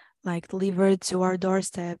anything like delivered to our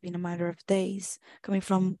doorstep in a matter of days, coming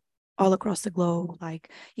from all across the globe.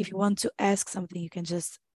 Like if you want to ask something, you can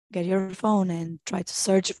just get your phone and try to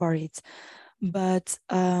search for it. But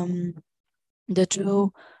the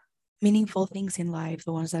true meaningful things in life,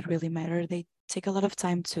 the ones that really matter, they take a lot of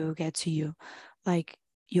time to get to you. Like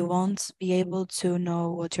you won't be able to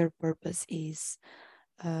know what your purpose is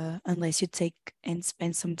unless you take and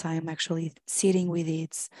spend some time actually sitting with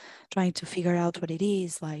it, trying to figure out what it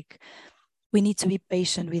is. Like we need to be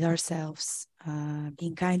patient with ourselves,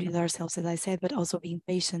 being kind with ourselves, as I said, but also being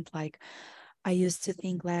patient. Like I used to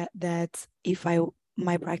think that if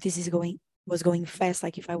my practice was going fast,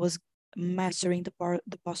 like if I was mastering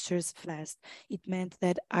the postures fast, it meant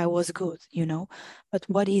that I was good. But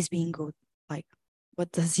what is being good? Like,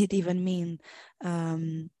 what does it even mean?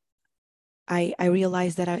 Um, I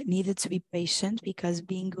realized that I needed to be patient because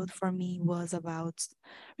being good for me was about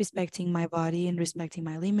respecting my body and respecting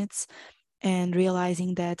my limits and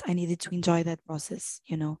realizing that I needed to enjoy that process,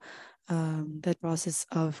 that process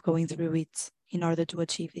of going through it in order to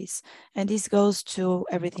achieve this. And this goes to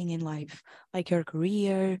everything in life, like your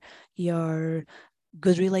career, your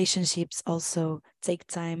good relationships also take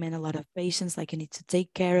time and a lot of patience. Like you need to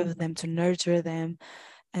take care of them, to nurture them.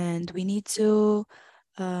 And we need to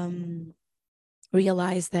um,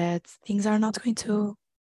 realize that things are not going to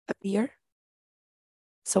appear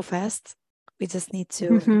so fast. We just need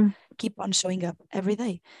to Mm-hmm. keep on showing up every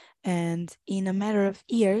day. And in a matter of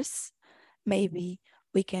years, maybe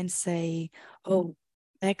we can say, oh,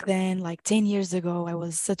 back then, like 10 years ago, I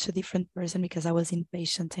was such a different person because I was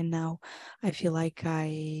impatient. And now I feel like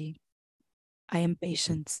I am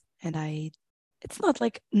patient. And it's not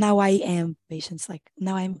like now I am patient. It's like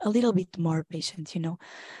now I'm a little bit more patient,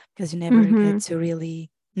 because you never get Mm-hmm. to really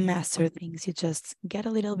master things. You just get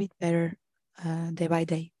a little bit better day by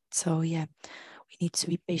day. So yeah, we need to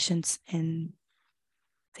be patient and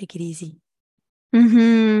take it easy.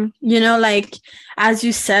 Mm-hmm. Like as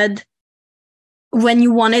you said, when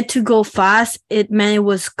you wanted to go fast, it meant it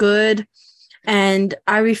was good. And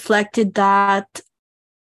I reflected that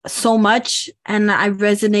so much, and I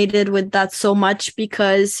resonated with that so much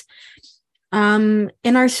because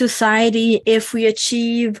in our society, if we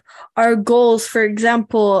achieve our goals, for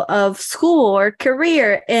example, of school or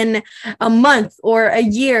career in a month or a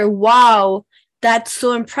year, wow, that's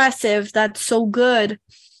so impressive, that's so good.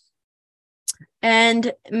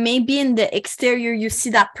 And maybe in the exterior you see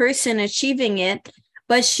that person achieving it,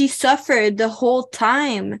 but she suffered the whole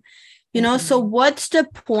time. So Mm-hmm. what's the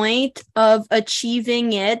point of achieving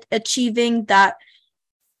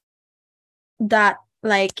that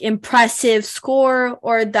like impressive score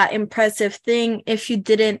or that impressive thing if you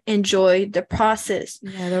didn't enjoy the process?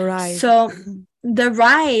 Yeah, the ride. So the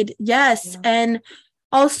ride, yes. Yeah. And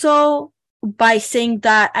also, by saying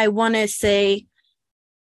that, I want to say,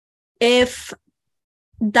 if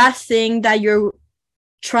that thing that you're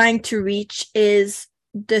trying to reach is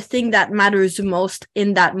the thing that matters most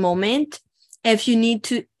in that moment, if you need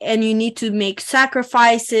to make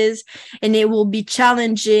sacrifices, and it will be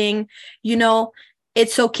challenging,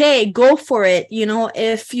 it's okay, go for it.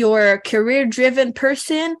 If you're a career driven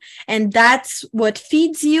person and that's what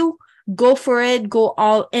feeds you, go for it, go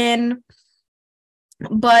all in.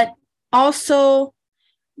 but also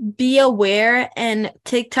be aware and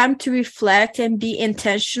take time to reflect and be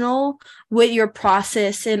intentional with your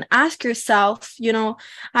process and ask yourself,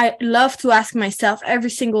 I love to ask myself every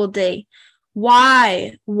single day,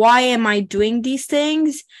 why am I doing these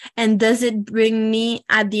things, and does it bring me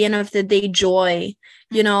at the end of the day joy?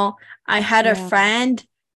 I had a Yeah, friend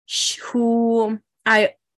who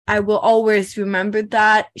I will always remember.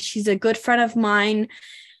 That she's a good friend of mine.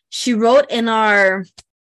 She wrote in our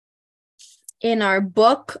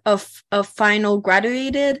book of final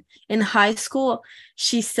graduated in high school.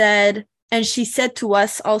 She said to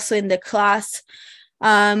us also in the class,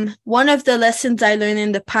 one of the lessons I learned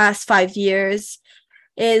in the past 5 years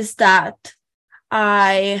is that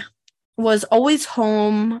I was always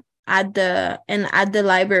home at the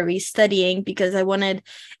library studying because I wanted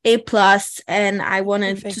A+ and I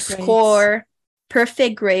wanted to perfect grades. score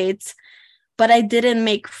perfect grades, but I didn't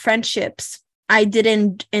make friendships. I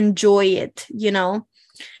didn't enjoy it.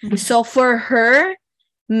 Mhm. So for her,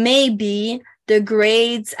 maybe the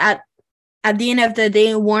grades at the end of the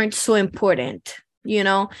day weren't so important.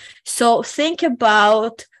 So think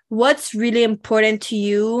about what's really important to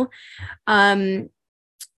you. Um,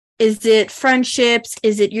 is it friendships?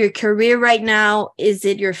 Is it your career right now? Is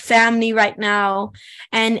it your family right now?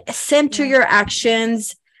 And center Yeah, your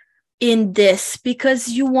actions in this because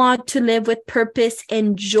you want to live with purpose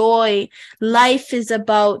and joy. Life is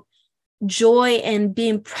about joy and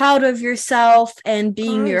being proud of yourself and of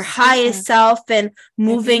being your course. Yeah, highest self and and being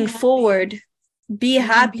moving happy. forward. Be Yeah, and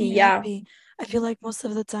happy. being Yeah. happy. I feel like most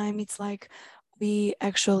of the time it's like we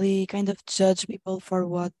actually kind of judge people for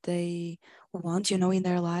what they want, in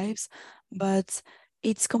their lives. But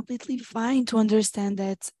it's completely fine to understand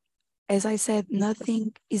that, as I said,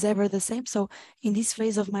 nothing is ever the same. So, in this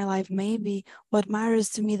phase of my life, maybe what matters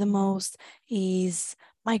to me the most is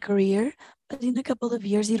my career. But in a couple of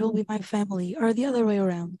years, it will be my family, or the other way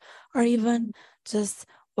around. Or even just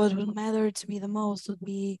what will matter to me the most would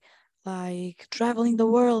be like traveling the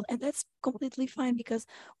world. And that's completely fine because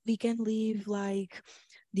we can live like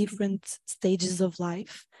different stages of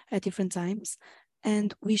life at different times.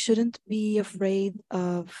 And we shouldn't be afraid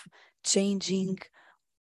of changing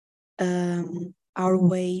our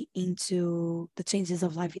way into the changes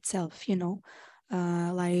of life itself,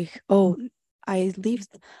 like, oh, I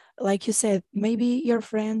lived, like you said, maybe your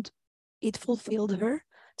friend, it fulfilled her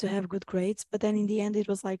to have good grades, but then in the end it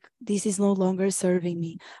was like, this is no longer serving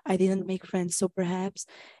me. I didn't make friends, so perhaps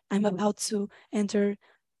I'm about to enter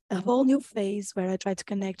a whole new phase where I try to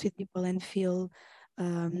connect with people and feel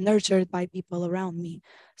nurtured by people around me.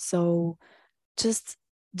 So just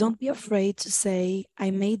don't be afraid to say, I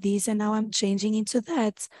made this and now I'm changing into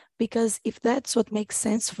that. Because if that's what makes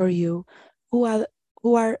sense for you, who are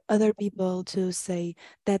who are other people to say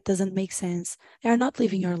that doesn't make sense? They are not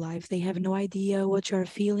living your life. They have no idea what you're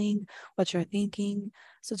feeling, what you're thinking.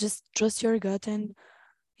 So just trust your gut and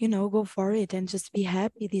go for it and just be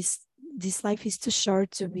happy. This life is too short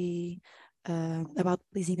to be about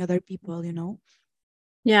pleasing other people.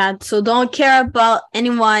 Yeah. So don't care about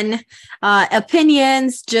anyone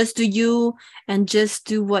opinions. Just do you and just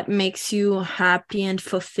do what makes you happy and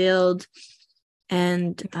fulfilled.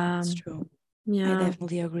 And That's true. I yeah.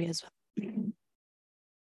 definitely agree as well.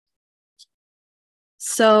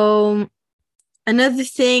 So another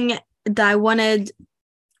thing that I wanted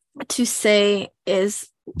to say is,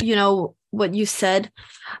 what you said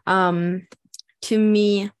to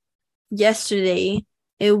me yesterday.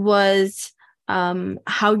 It was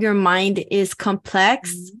how your mind is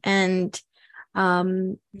complex Mhm. and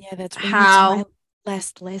Yeah, that brings me to my how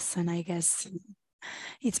last lesson, I guess.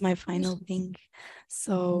 It's my final thing.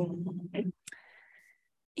 So,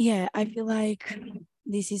 yeah, I feel like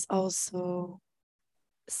this is also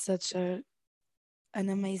such an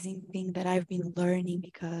amazing thing that I've been learning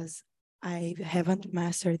because I haven't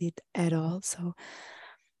mastered it at all. So,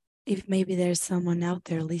 if maybe there's someone out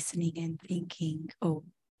there listening and thinking, oh,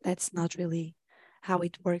 that's not really how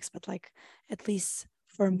it works, but like at least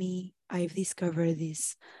for me, I've discovered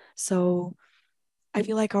this. So, I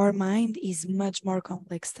feel like our mind is much more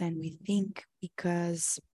complex than we think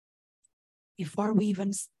because before we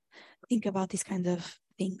even think about these kind of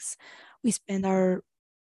things, we spend our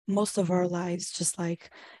most of our lives just like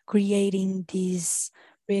creating these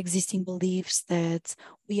pre-existing beliefs that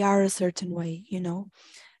we are a certain way.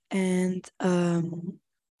 And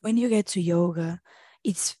when you get to yoga,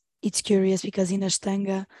 it's curious because in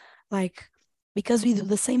Ashtanga, like because we do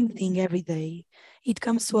the same thing every day, it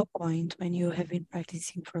comes to a point when you have been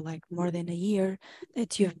practicing for like more than a year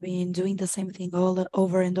that you've been doing the same thing all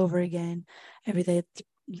over and over again every day.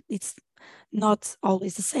 It's not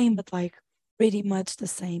always the same, but like pretty much the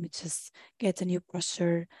same. It just gets a new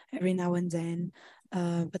posture every now and then,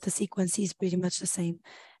 but the sequence is pretty much the same.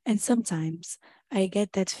 And sometimes I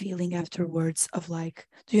get that feeling afterwards of like,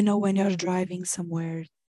 do you know when you're driving somewhere,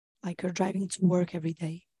 like you're driving to work every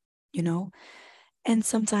day, you know? And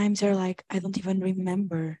sometimes you're like, I don't even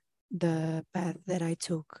remember the path that I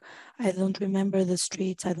took. I don't remember the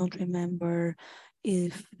streets. I don't remember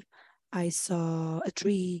if I saw a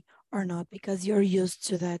tree or not because you're used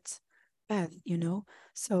to that path, you know?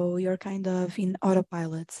 So you're kind of in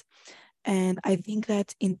autopilot. And I think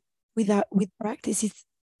that in with practice, it's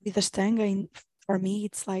with Ashtanga, for me,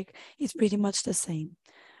 it's like it's pretty much the same.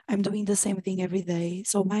 I'm doing the same thing every day.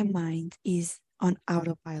 So my mind is on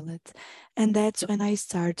autopilot. And that's when I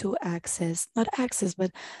start to access, not access,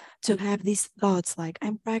 but to have these thoughts like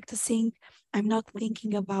I'm practicing, I'm not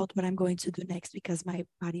thinking about what I'm going to do next because my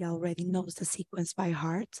body already knows the sequence by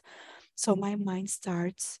heart. So my mind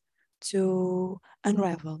starts to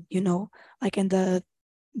unravel, you know, like and the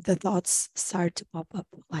thoughts start to pop up,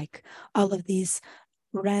 like all of these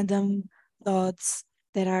random thoughts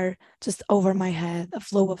that are just over my head, a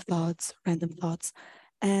flow of thoughts, random thoughts.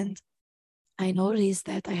 And I noticed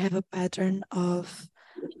that I have a pattern of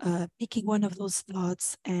picking one of those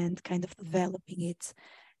thoughts and kind of developing it.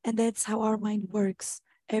 And that's how our mind works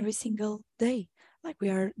every single day. Like we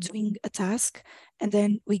are doing a task and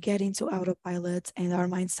then we get into autopilot and our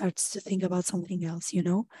mind starts to think about something else, you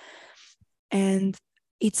know? And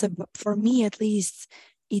it's about, for me at least,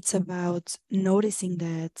 it's about noticing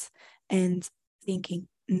that and thinking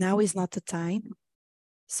now is not the time,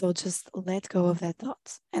 so just let go of that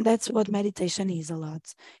thought. And that's what meditation is a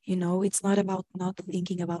lot. You know, it's not about not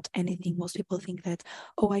thinking about anything. Most people think that,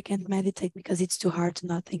 oh, I can't meditate because it's too hard to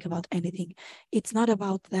not think about anything. It's not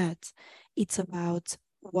about that. It's about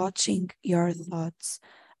watching your thoughts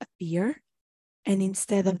appear, and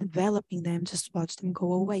instead of developing them, just watch them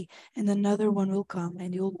go away. And another one will come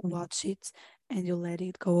and you'll watch it and you'll let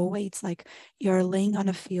it go away. It's like you're laying on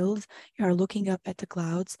a field, you're looking up at the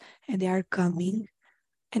clouds and they are coming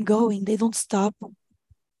and going. They don't stop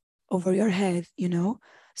over your head, you know?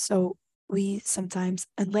 So we sometimes,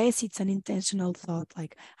 unless it's an intentional thought,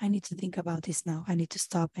 like I need to think about this now, I need to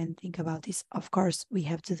stop and think about this. Of course, we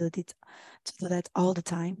have to do that all the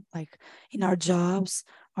time, like in our jobs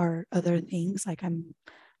or other things. Like I'm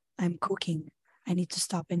cooking, I need to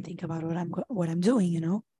stop and think about what I'm doing, you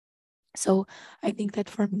know? So I think that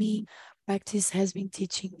for me, practice has been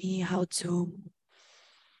teaching me how to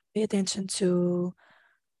pay attention to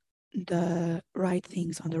the right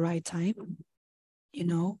things on the right time, you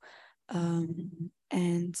know,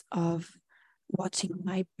 and of watching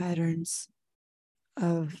my patterns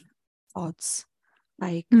of thoughts,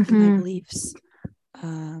 like in my Mm-hmm. beliefs.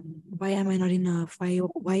 Why am I not enough?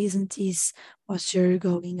 Why isn't this posture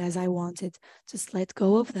going as I wanted? Just let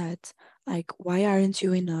go of that. Like, why aren't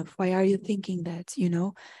you enough? Why are you thinking that? You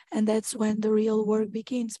know, and that's when the real work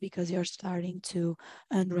begins because you're starting to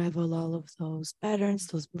unravel all of those patterns,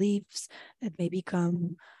 those beliefs that maybe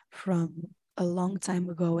come from a long time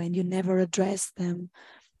ago and you never addressed them.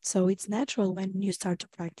 So it's natural when you start to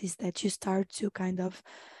practice that you start to kind of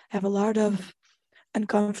have a lot of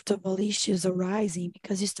uncomfortable issues arising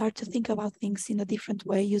because you start to think about things in a different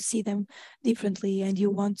way. You see them differently and you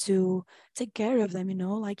want to take care of them, you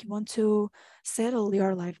know, like you want to settle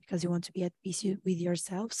your life because you want to be at peace with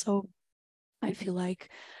yourself. So I feel like,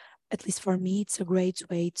 at least for me, it's a great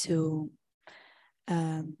way to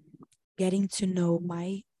um, getting to know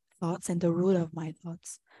my thoughts and the root of my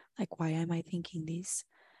thoughts. Like, why am I thinking this?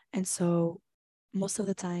 And so, most of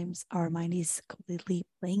the times, our mind is completely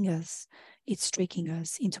playing us. It's tricking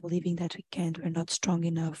us into believing that we can't, we're not strong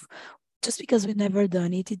enough. Just because we've never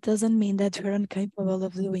done it, it doesn't mean that we're incapable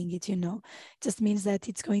of doing it, you know? It just means that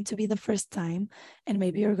it's going to be the first time, and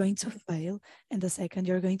maybe you're going to fail, and the second,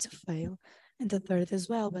 you're going to fail, and the third as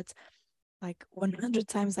well. But like 100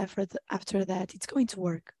 times after that it's going to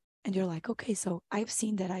work, and you're like, okay, so I've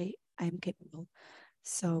seen that I'm capable,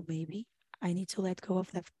 so maybe I need to let go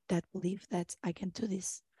of that belief that I can do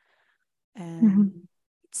this. Mm-hmm. And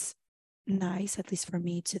it's nice, at least for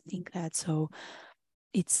me, to think that. So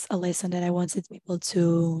it's a lesson that I wanted people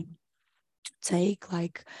to take,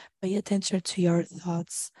 like, pay attention to your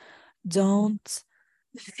thoughts. Don't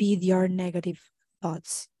feed your negative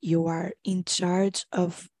thoughts. You are in charge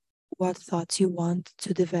of what thoughts you want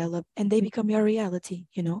to develop, and they become your reality,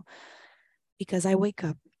 you know? Because I wake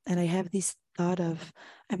up and I have this thought of,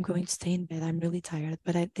 I'm going to stay in bed, I'm really tired.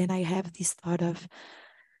 But then I have this thought of,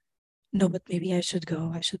 no, but maybe I should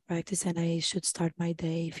go, I should practice, and I should start my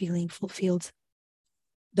day feeling fulfilled.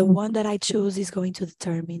 The one that I choose is going to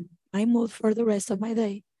determine my mood for the rest of my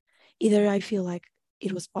day. Either I feel like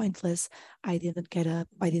it was pointless, I didn't get up,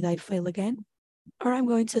 why did I fail again? Or I'm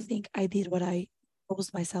going to think I did what I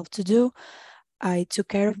proposed myself to do. I took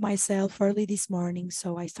care of myself early this morning,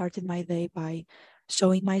 so I started my day by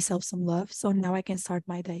showing myself some love. So now I can start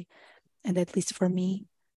my day. And at least for me,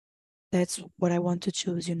 that's what I want to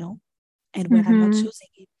choose, you know? And when I'm not Mm-hmm. choosing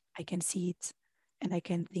it, I can see it and I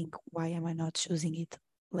can think, why am I not choosing it?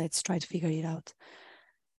 Let's try to figure it out.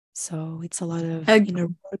 So it's a lot of inner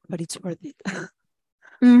work, but it's worth it.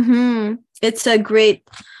 Mm-hmm. It's a great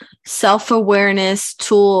self-awareness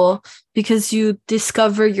tool because you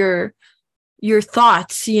discover your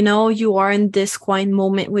thoughts, you know, you are in this quiet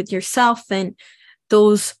moment with yourself, and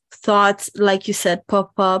those thoughts, like you said,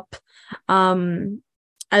 pop up. um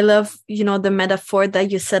I love, you know, the metaphor that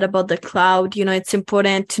you said about the cloud. You know, it's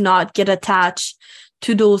important to not get attached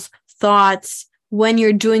to those thoughts when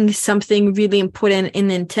you're doing something really important and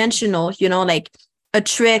intentional, you know, like a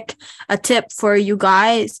trick, a tip for you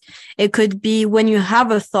guys. It could be when you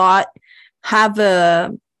have a thought, have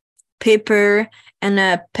a paper and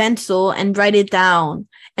a pencil and write it down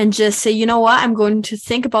and just say, you know what, I'm going to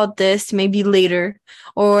think about this maybe later,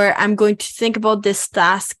 or I'm going to think about this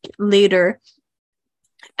task later.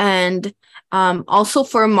 And also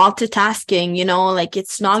for multitasking, you know, like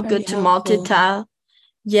it's That's not very good to helpful. multitask.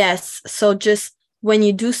 Yes. So just when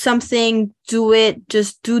you do something, do it,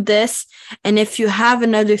 just do this. And if you have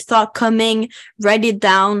another thought coming, write it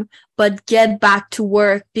down, but get back to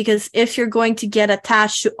work. Because if you're going to get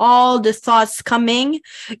attached to all the thoughts coming,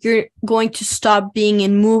 you're going to stop being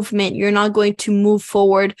in movement. You're not going to move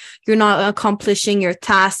forward. You're not accomplishing your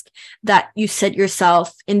task that you set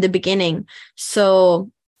yourself in the beginning. So,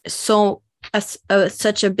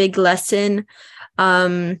 such a big lesson.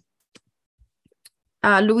 Um,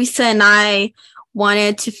 Luisa and I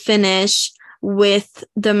wanted to finish with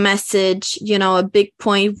the message. You know, a big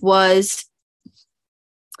point was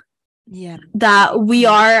Yeah, that big we point.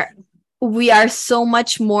 are we are so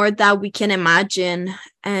much more that we can imagine,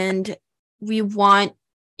 and we want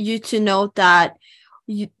you to know that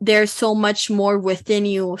there's so much more within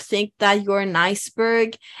you. Think that you're an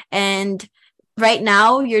iceberg, and right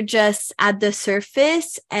now you're just at the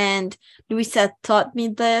surface. And Luisa taught me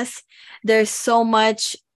this. There's so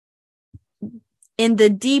much in the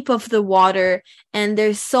deep of the water, and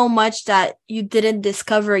there's so much that you didn't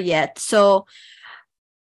discover yet. So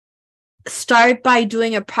start by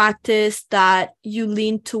doing a practice that you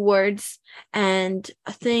lean towards, and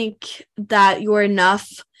think that you're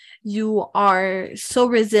enough. You are so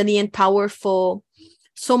resilient, powerful,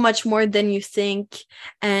 so much more than you think.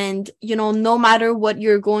 And you know, no matter what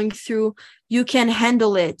you're going through, you can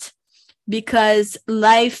handle it, because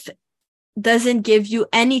life doesn't give you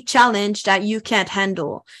any challenge that you can't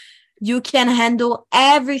handle. You can handle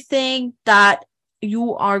everything that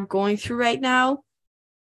you are going through right now.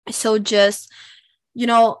 So just, you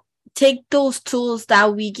know, take those tools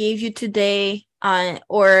that we gave you today,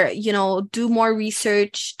 or, you know, do more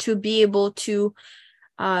research to be able to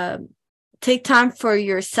uh, take time for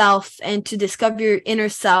yourself and to discover your inner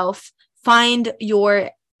self, find your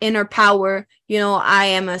inner power. You know, I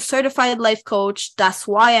am a certified life coach. That's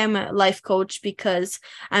why I'm a life coach, because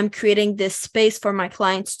I'm creating this space for my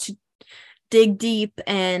clients to dig deep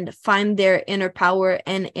and find their inner power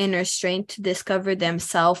and inner strength to discover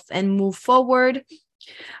themselves and move forward.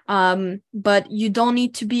 But you don't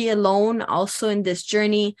need to be alone also in this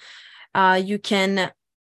journey. You can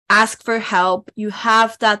ask for help. You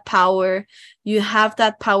have that power. You have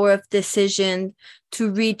that power of decision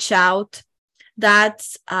to reach out.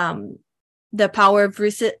 That's the power of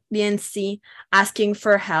resiliency, asking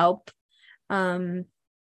for help. Um,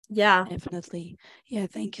 yeah. Definitely. Yeah,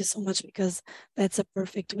 thank you so much because that's a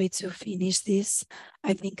perfect way to finish this.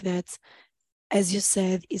 I think that, as you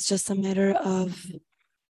said, it's just a matter of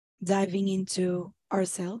diving into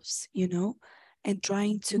ourselves, you know, and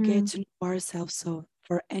trying to get Mm, to know ourselves. So,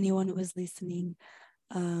 for anyone who is listening,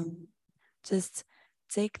 um, just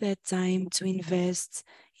take that time to invest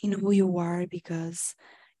in who you are because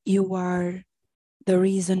you are the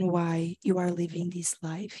reason why you are living this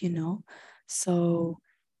life, you know. So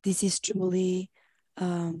this is truly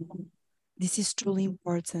um, this is truly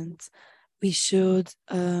important. We should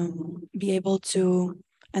be able to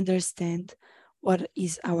understand what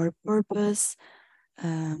is our purpose,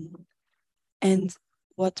 um, and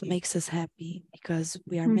what makes us happy because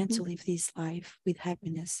we are meant mhm, to live this life with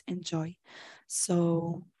happiness and joy.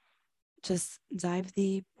 So just dive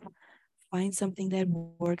deep, find something that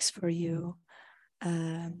works for you.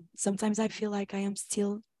 Sometimes I feel like I am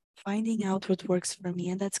still finding out what works for me,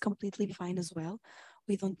 and that's completely fine as well.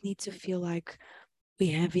 We don't need to feel like we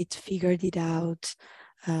have it figured it out.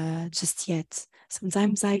 just yet.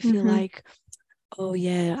 Sometimes I feel Mm-hmm. like, oh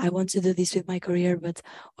yeah, I want to do this with my career, but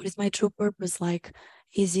what is my true purpose? Like,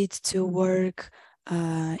 is it to work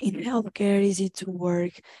in healthcare? Is it to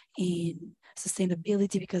work in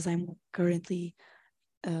sustainability? Because I'm currently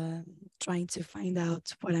um, trying to find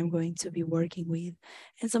out what I'm going to be working with.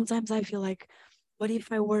 And sometimes I feel like, what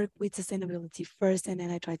if I work with sustainability first and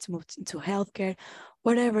then I try to move into healthcare?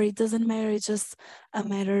 Whatever, it doesn't matter. It's just a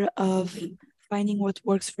matter of finding what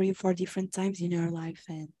works for you for different times in your life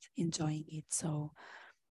and enjoying it. So,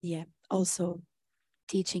 yeah, also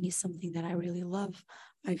teaching is something that I really love.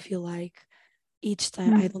 I feel like each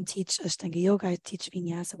time I don't teach Ashtanga yoga, I teach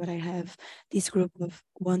vinyasa, but I have this group of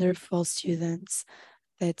wonderful students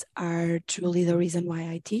that are truly the reason why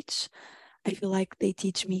I teach. I feel like they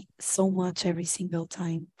teach me so much every single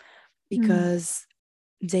time because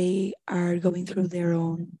they are going through their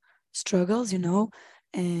own struggles,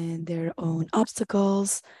 and their own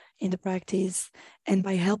obstacles in the practice. And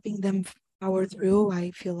by helping them power through,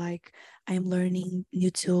 I feel like I'm learning new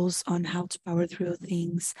tools on how to power through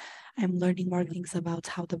things. I'm learning more things about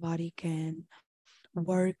how the body can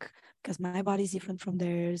work because my body is different from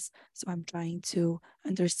theirs. So I'm trying to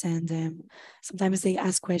understand them. Sometimes they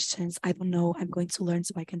ask questions I don't know. I'm going to learn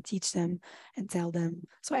so I can teach them and tell them.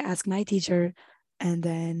 So I ask my teacher and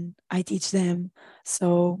then I teach them.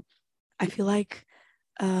 So I feel like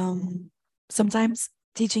um, sometimes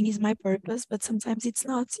teaching is my purpose, but sometimes it's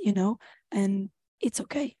not, and it's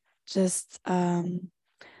okay. Just have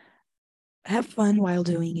fun while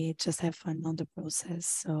doing it. Just have fun on the process.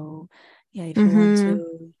 So yeah, if you want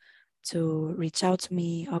Mm-hmm. to reach out to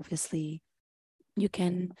me, obviously you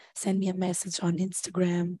can send me a message on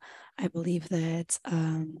Instagram. I believe that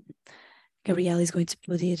Gabrielle is going to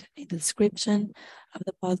put it in the description of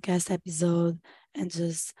the podcast episode, and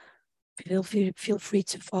just feel free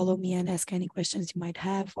to follow me and ask any questions you might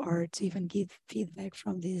have, or to even give feedback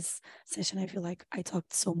from this session. I feel like I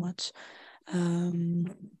talked so much. Um,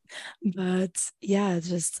 but yeah,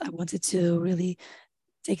 just I wanted to really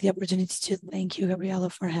take the opportunity to thank you, Gabriela,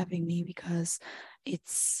 for having me, because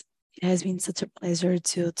it's it has been such a pleasure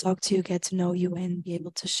to talk to you, get to know you, and be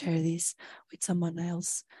able to share this with someone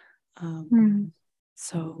else. Mm-hmm.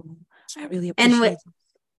 So I really And appreciate it.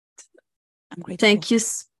 I'm grateful. thank you,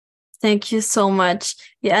 thank you so much.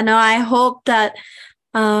 Yeah, no, I hope that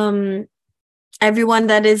um everyone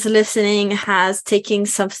that is listening has taken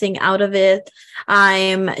something out of it.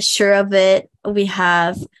 I'm sure of it. We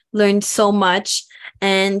have learned so much.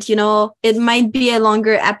 And, it might be a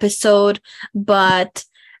longer episode, but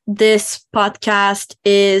this podcast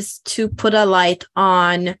is to put a light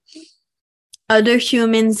on other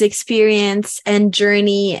humans' experience and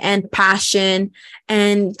journey and passion.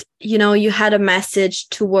 And, you had a message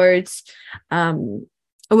towards um,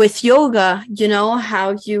 with yoga,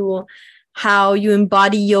 how you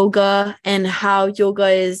embody yoga and how yoga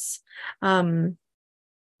is um,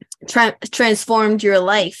 transformed your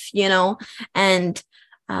life, and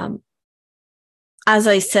um, as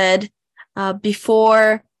I said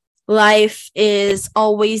before, life is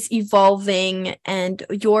always evolving, and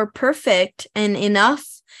you're perfect and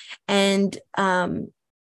enough, and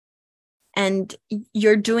and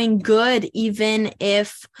you're doing good even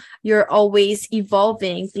if you're always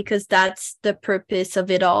evolving, because that's the purpose of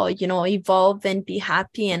it all, evolve and be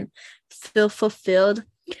happy and feel fulfilled.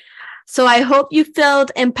 So I hope you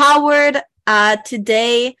felt empowered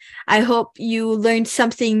today. I hope you learned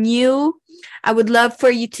something new. I would love for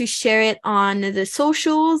you to share it on the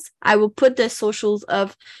socials. I will put the socials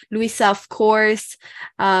of Luisa, of course,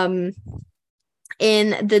 um,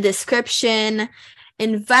 in the description.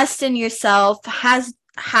 Invest in yourself. Has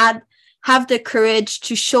had Have the courage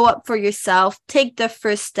to show up for yourself. Take the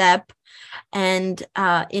first step and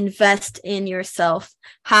invest in yourself.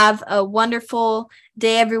 Have a wonderful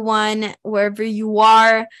day, everyone, wherever you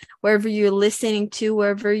are, wherever you're listening to,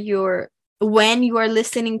 when you are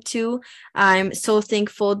listening to. I'm so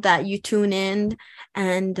thankful that you tune in,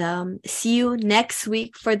 and see you next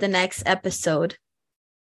week for the next episode.